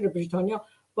نخست وزیر بریتانیا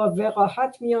با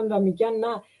وقاحت میان و میگن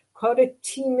نه، کار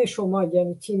تیم شما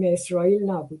یعنی تیم اسرائیل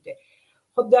نبوده.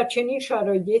 خب در چنین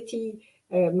شرایطی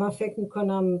من فکر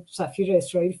میکنم سفیر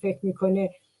اسرائیل فکر میکنه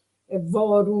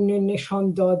وارونه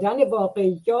نشان دادن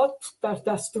واقعیات در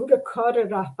دستور کار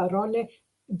رهبران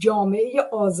جامعه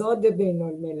آزاد بین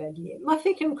المللیه. من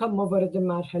فکر میکنم ما وارد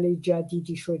مرحله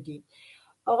جدیدی شدیم.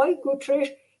 آقای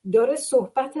گوترش داره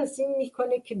صحبت از این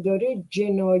میکنه که داره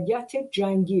جنایت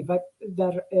جنگی و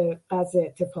در غزه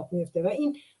اتفاق میفته و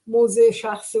این موضع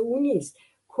شخص او نیست.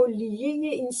 کلیه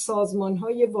این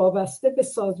سازمان‌های وابسته به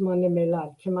سازمان ملل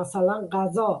که مثلا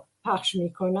غذا پخش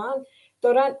میکنن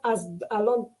دارن از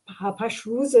الان 7-8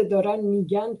 روز دارن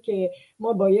میگن که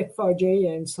ما با یک فاجعه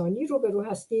انسانی روبرو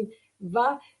هستیم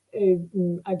و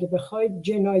اگه بخواید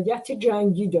جنایت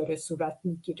جنگی داره صورت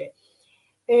میگیره.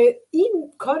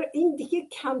 این دیگه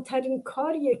کمترین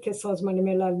کاریه که سازمان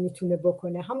ملل میتونه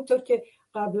بکنه. همونطور که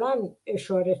قبلا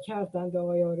اشاره کردند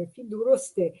آقای عارفی،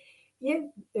 درسته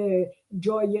یه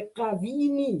جای قوی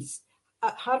نیست،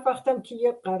 هر وقتم که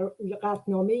یه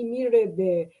قطعنامه‌ای میره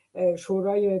به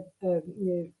شورای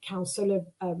کانسل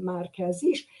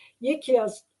مرکزیش، یکی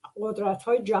از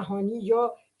قدرت‌های جهانی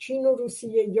یا چین و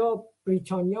روسیه یا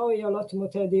بریتانیا و ایالات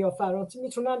متحده یا فرانسه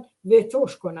میتونن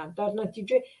وتوش کنن. در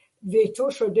نتیجه وتو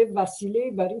شده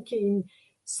وسیله برای اینکه این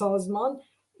سازمان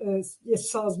یه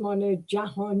سازمان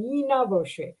جهانی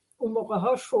نباشه. اون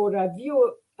موقع‌ها شوروی و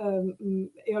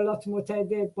ایالات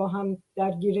متحده با هم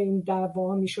درگیر این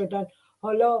دعوا میشدن.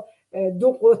 حالا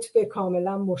دو قطب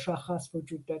کاملا مشخص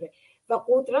وجود داره و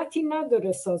قدرتی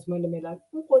نداره سازمان ملل.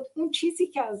 اون چیزی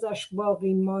که ازش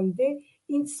باقی مانده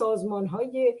این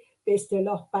سازمان‌های به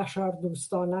اصطلاح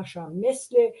بشردوستانش هم،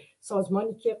 مثل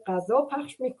سازمانی که غذا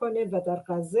پخش میکنه و در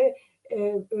غزه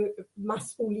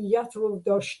مسئولیت رو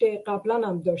داشته، قبلا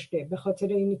هم داشته، به خاطر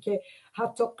اینی که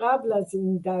حتی قبل از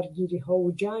این درگیری ها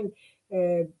و جنگ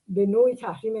به نوعی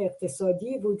تحریم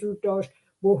اقتصادی وجود داشت،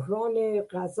 بحران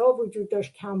غذا وجود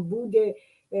داشت، کمبود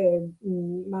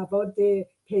مواد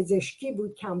پزشکی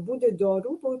بود، کمبود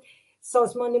دارو بود.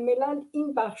 سازمان ملل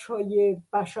این بخش‌های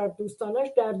بشردوستانش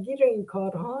درگیر این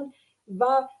کارهان و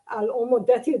الان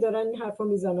مدتی دارن این حرف رو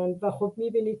میزنن و خب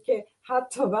میبینید که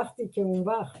حتی وقتی که اون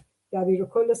وقت دبیر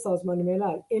کل سازمان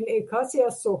ملل انعکاسی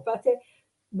از صحبت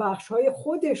بخش‌های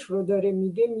خودش رو داره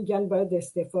میگه، میگن باید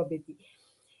استعفا بدی.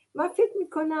 من فکر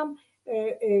میکنم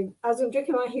از اونجا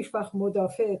که من هیچ وقت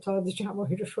مدافع اتحاد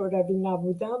جماهیر شوروی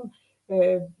نبودم،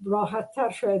 راحت تر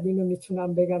شاید اینو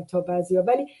میتونم بگم تا بعضیا،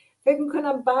 ولی فکر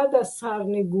میکنم بعد از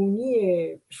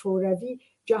سرنگونی شوروی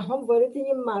جهان وارد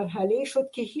یه مرحله شد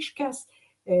که هیچ کس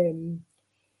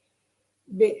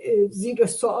زیر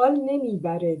سوال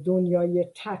نمیبره دنیای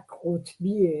تک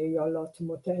قطبی ایالات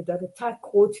متحده رو. تک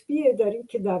قطبیه داریم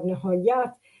که در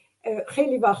نهایت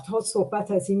خیلی وقتها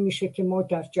صحبت از این میشه که ما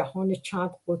در جهان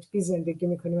چند قطبی زندگی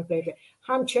میکنیم غیره.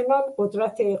 همچنان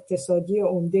قدرت اقتصادی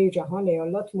عمده جهان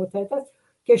ایالات متحده است.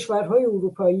 کشورهای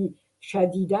اروپایی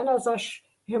شدیداً ازش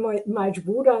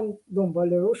مجبورن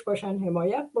دنبال روش باشن،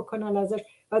 حمایت بکنن ازش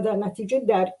و در نتیجه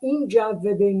در این جو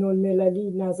بین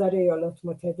المللی نظر ایالات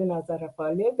متحده نظر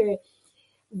غالبه.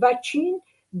 و چین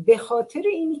به خاطر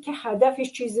اینی که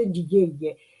هدفش چیز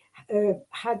دیگه‌ایه.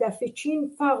 هدف چین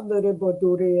فرق داره با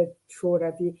دوره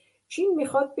شوروی. چین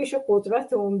میخواد بشه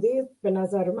قدرت عمده به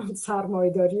نظر من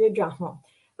سرمایه‌داری جهان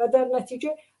و در نتیجه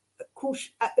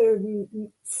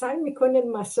سعی میکنه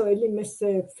مسائلی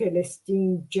مثل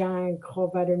فلسطین، جنگ،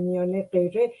 خاورمیانه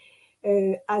غیره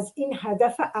از این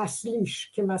هدف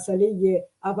اصلیش که مسئله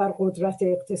ابرقدرت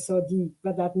اقتصادی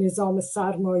و در نظام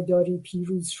سرمایه‌داری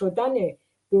پیروز شدن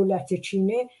دولت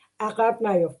چینه عقب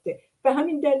نیفته. به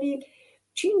همین دلیل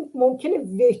چین ممکنه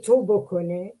وتو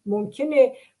بکنه،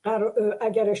 ممکنه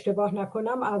اگر اشتباه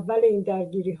نکنم اول این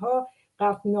درگیری ها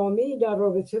قطعنامه‌ای در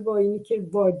رابطه با اینی که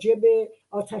واجب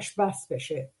آتش بس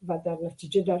بشه و در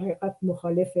نتیجه در حقیقت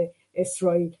مخالف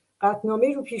اسرائیل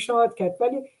قطعنامه‌ای رو پیشنهاد کرد،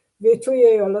 ولی وتوی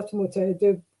ایالات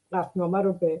متحده قطعنامه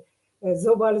رو به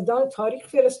زبالدان تاریخ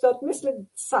فرستاد، مثل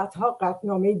صدها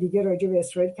قطعنامه دیگه راجع به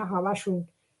اسرائیل که همشون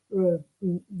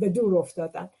به دور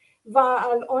افتادن و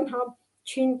الان هم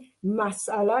چین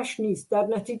مسئلهش نیست. در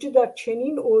نتیجه در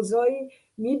چنین اوضاعی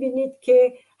میبینید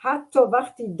که حتی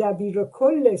وقتی دبیر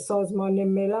کل سازمان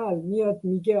ملل میاد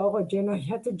میگه آقا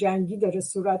جنایت جنگی داره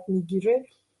صورت میگیره،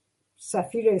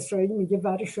 سفیر اسرائیل میگه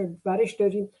ورش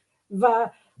داریم و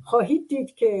خواهید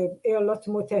دید که ایالات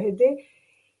متحده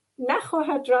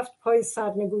نخواهد رفت پای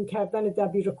سرنگون کردن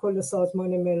دبیر کل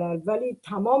سازمان ملل، ولی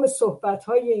تمام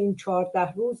صحبت‌های این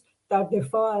 14 روز در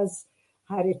دفاع از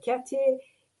حرکت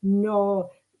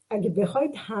اگه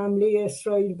بخواید حمله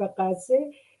اسرائیل به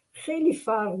غزه خیلی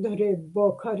فرق داره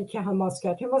با کاری که حماس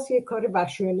کرد. حماس یک کار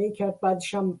وحشیانه‌ای کرد،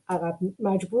 بعدش هم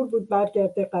مجبور بود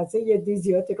برگرده غزه. یه دی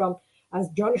زیادی رو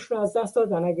از جانشون از دست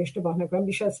دادن. اگه اشتباه نکنم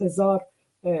بیش از 1000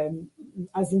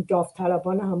 از این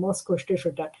داوطلبان حماس کشته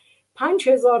شدن.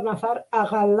 5000 نفر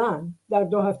اقلاً در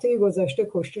 2 هفته گذشته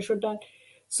کشته شدن.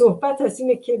 صحبت از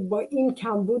اینه که با این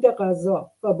کمبود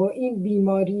غذا و با این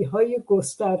بیماری‌های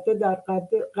گسترده در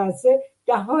غزه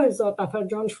 10,000 نفر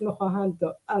جانشون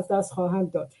رو از دست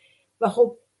خواهند داد. و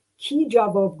خب کی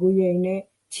جوابگوی اینه؟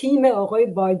 تیم آقای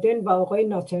بایدن و آقای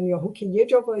نتانیاهو که یه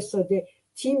جا وایساده،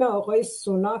 تیم آقای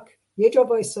سوناک یه جا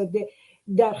وایساده.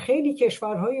 در خیلی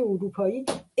کشورهای اروپایی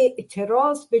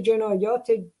اعتراض به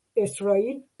جنایات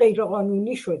اسرائیل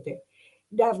غیرقانونی شده.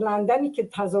 در لندنی که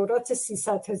تظاهرات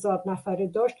 300,000 نفره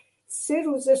داشت 3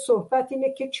 روز صحبت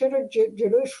اینه که چرا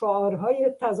جلوی شعارهای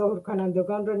تظاهر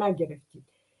کنندگان رو نگرفتید.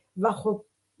 و خب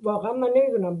واقعا من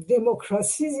نمیدونم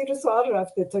دموکراسی زیر سوال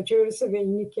رفته تا چه برسه به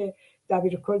اینی که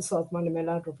دبیر کل سازمان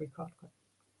ملل رو بیکار کنه.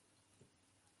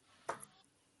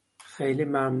 خیلی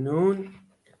ممنون.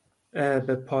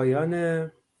 به پایان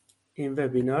این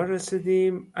وبینار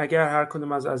رسیدیم. اگر هر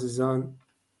کدوم از عزیزان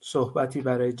صحبتی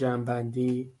برای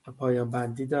جمع‌بندی و پایان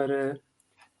بندی داره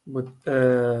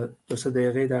 2-3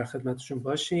 دقیقه در خدمتشون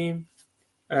باشیم.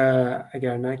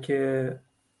 اگر نه که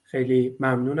خیلی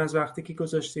ممنون از وقتی که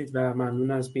گذاشتید و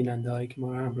ممنون از بیننده هایی که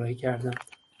ما رو همراهی کردن.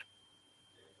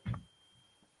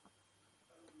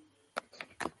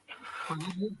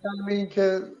 کلمه این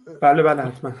که بله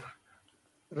حتما.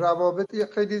 روابط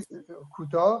خیلی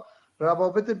کوتاه،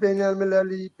 روابط بین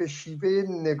المللی به شیوه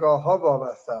نگاه ها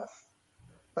وابسته است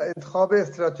و انتخاب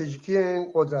استراتژیکی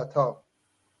این قدرت ها.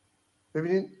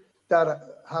 ببینید در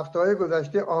هفته‌های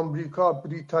گذشته آمریکا،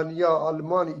 بریتانیا،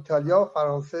 آلمان، ایتالیا و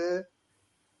فرانسه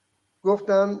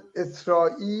گفتن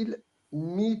اسرائیل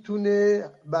میتونه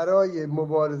برای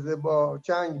مبارزه با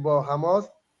جنگ با حماس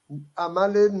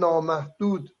عمل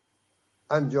نامحدود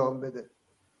انجام بده.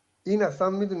 این اصلا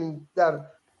میدونید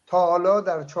تا حالا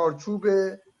در چارچوب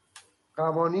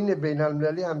قوانین بین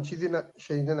المللی هم چیزی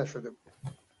شنیده نشده بود.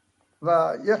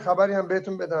 و یه خبری هم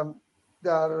بهتون بدم،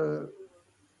 در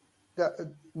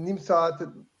نیم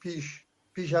ساعت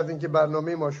پیش از اینکه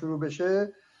برنامه ما شروع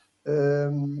بشه،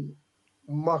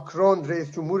 ماکرون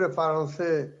رئیس جمهور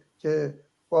فرانسه که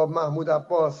با محمود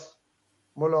عباس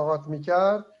ملاقات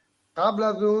میکرد، قبل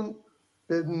از اون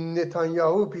به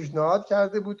نتانیاهو پیشنهاد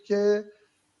کرده بود که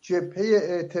جبهه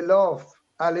ائتلاف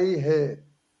علیه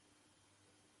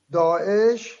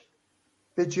داعش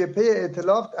به جبهه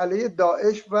ائتلاف علیه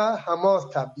داعش و حماس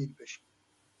تبدیل بشه.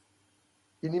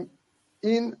 یعنی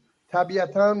این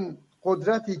طبیعتاً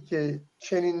قدرتی که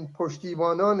چنین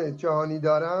پشتیبانان جهانی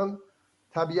دارن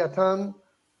طبیعتاً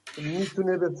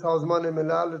میتونه به سازمان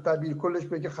ملل دبیر کلش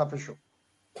بگه خفه شو.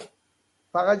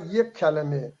 فقط یک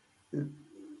کلمه،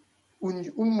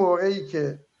 اون موقعی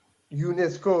که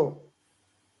یونسکو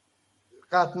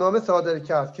قطعنامه صادر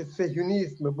کرد که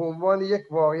صهیونیسم به عنوان یک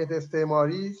واقعیت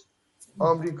استعماری است،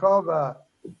 آمریکا و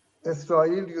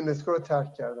اسرائیل یونسکو رو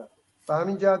ترک کردن. و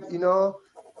همین جهت اینا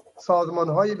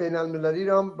سازمان‌های بین المللی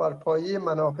را بر پایه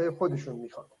منافع خودشون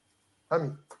میخوان.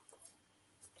 همین.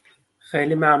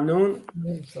 خیلی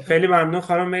ممنون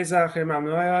خانم میزر، خیلی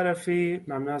ممنون آقای عارفی،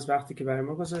 ممنون از وقتی که برای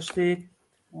ما گذاشتید.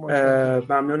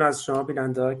 ممنون از شما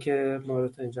بیننده ها که ما رو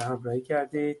تا اینجا همراهی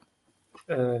کردید.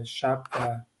 شب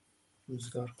و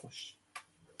روزگار خوش.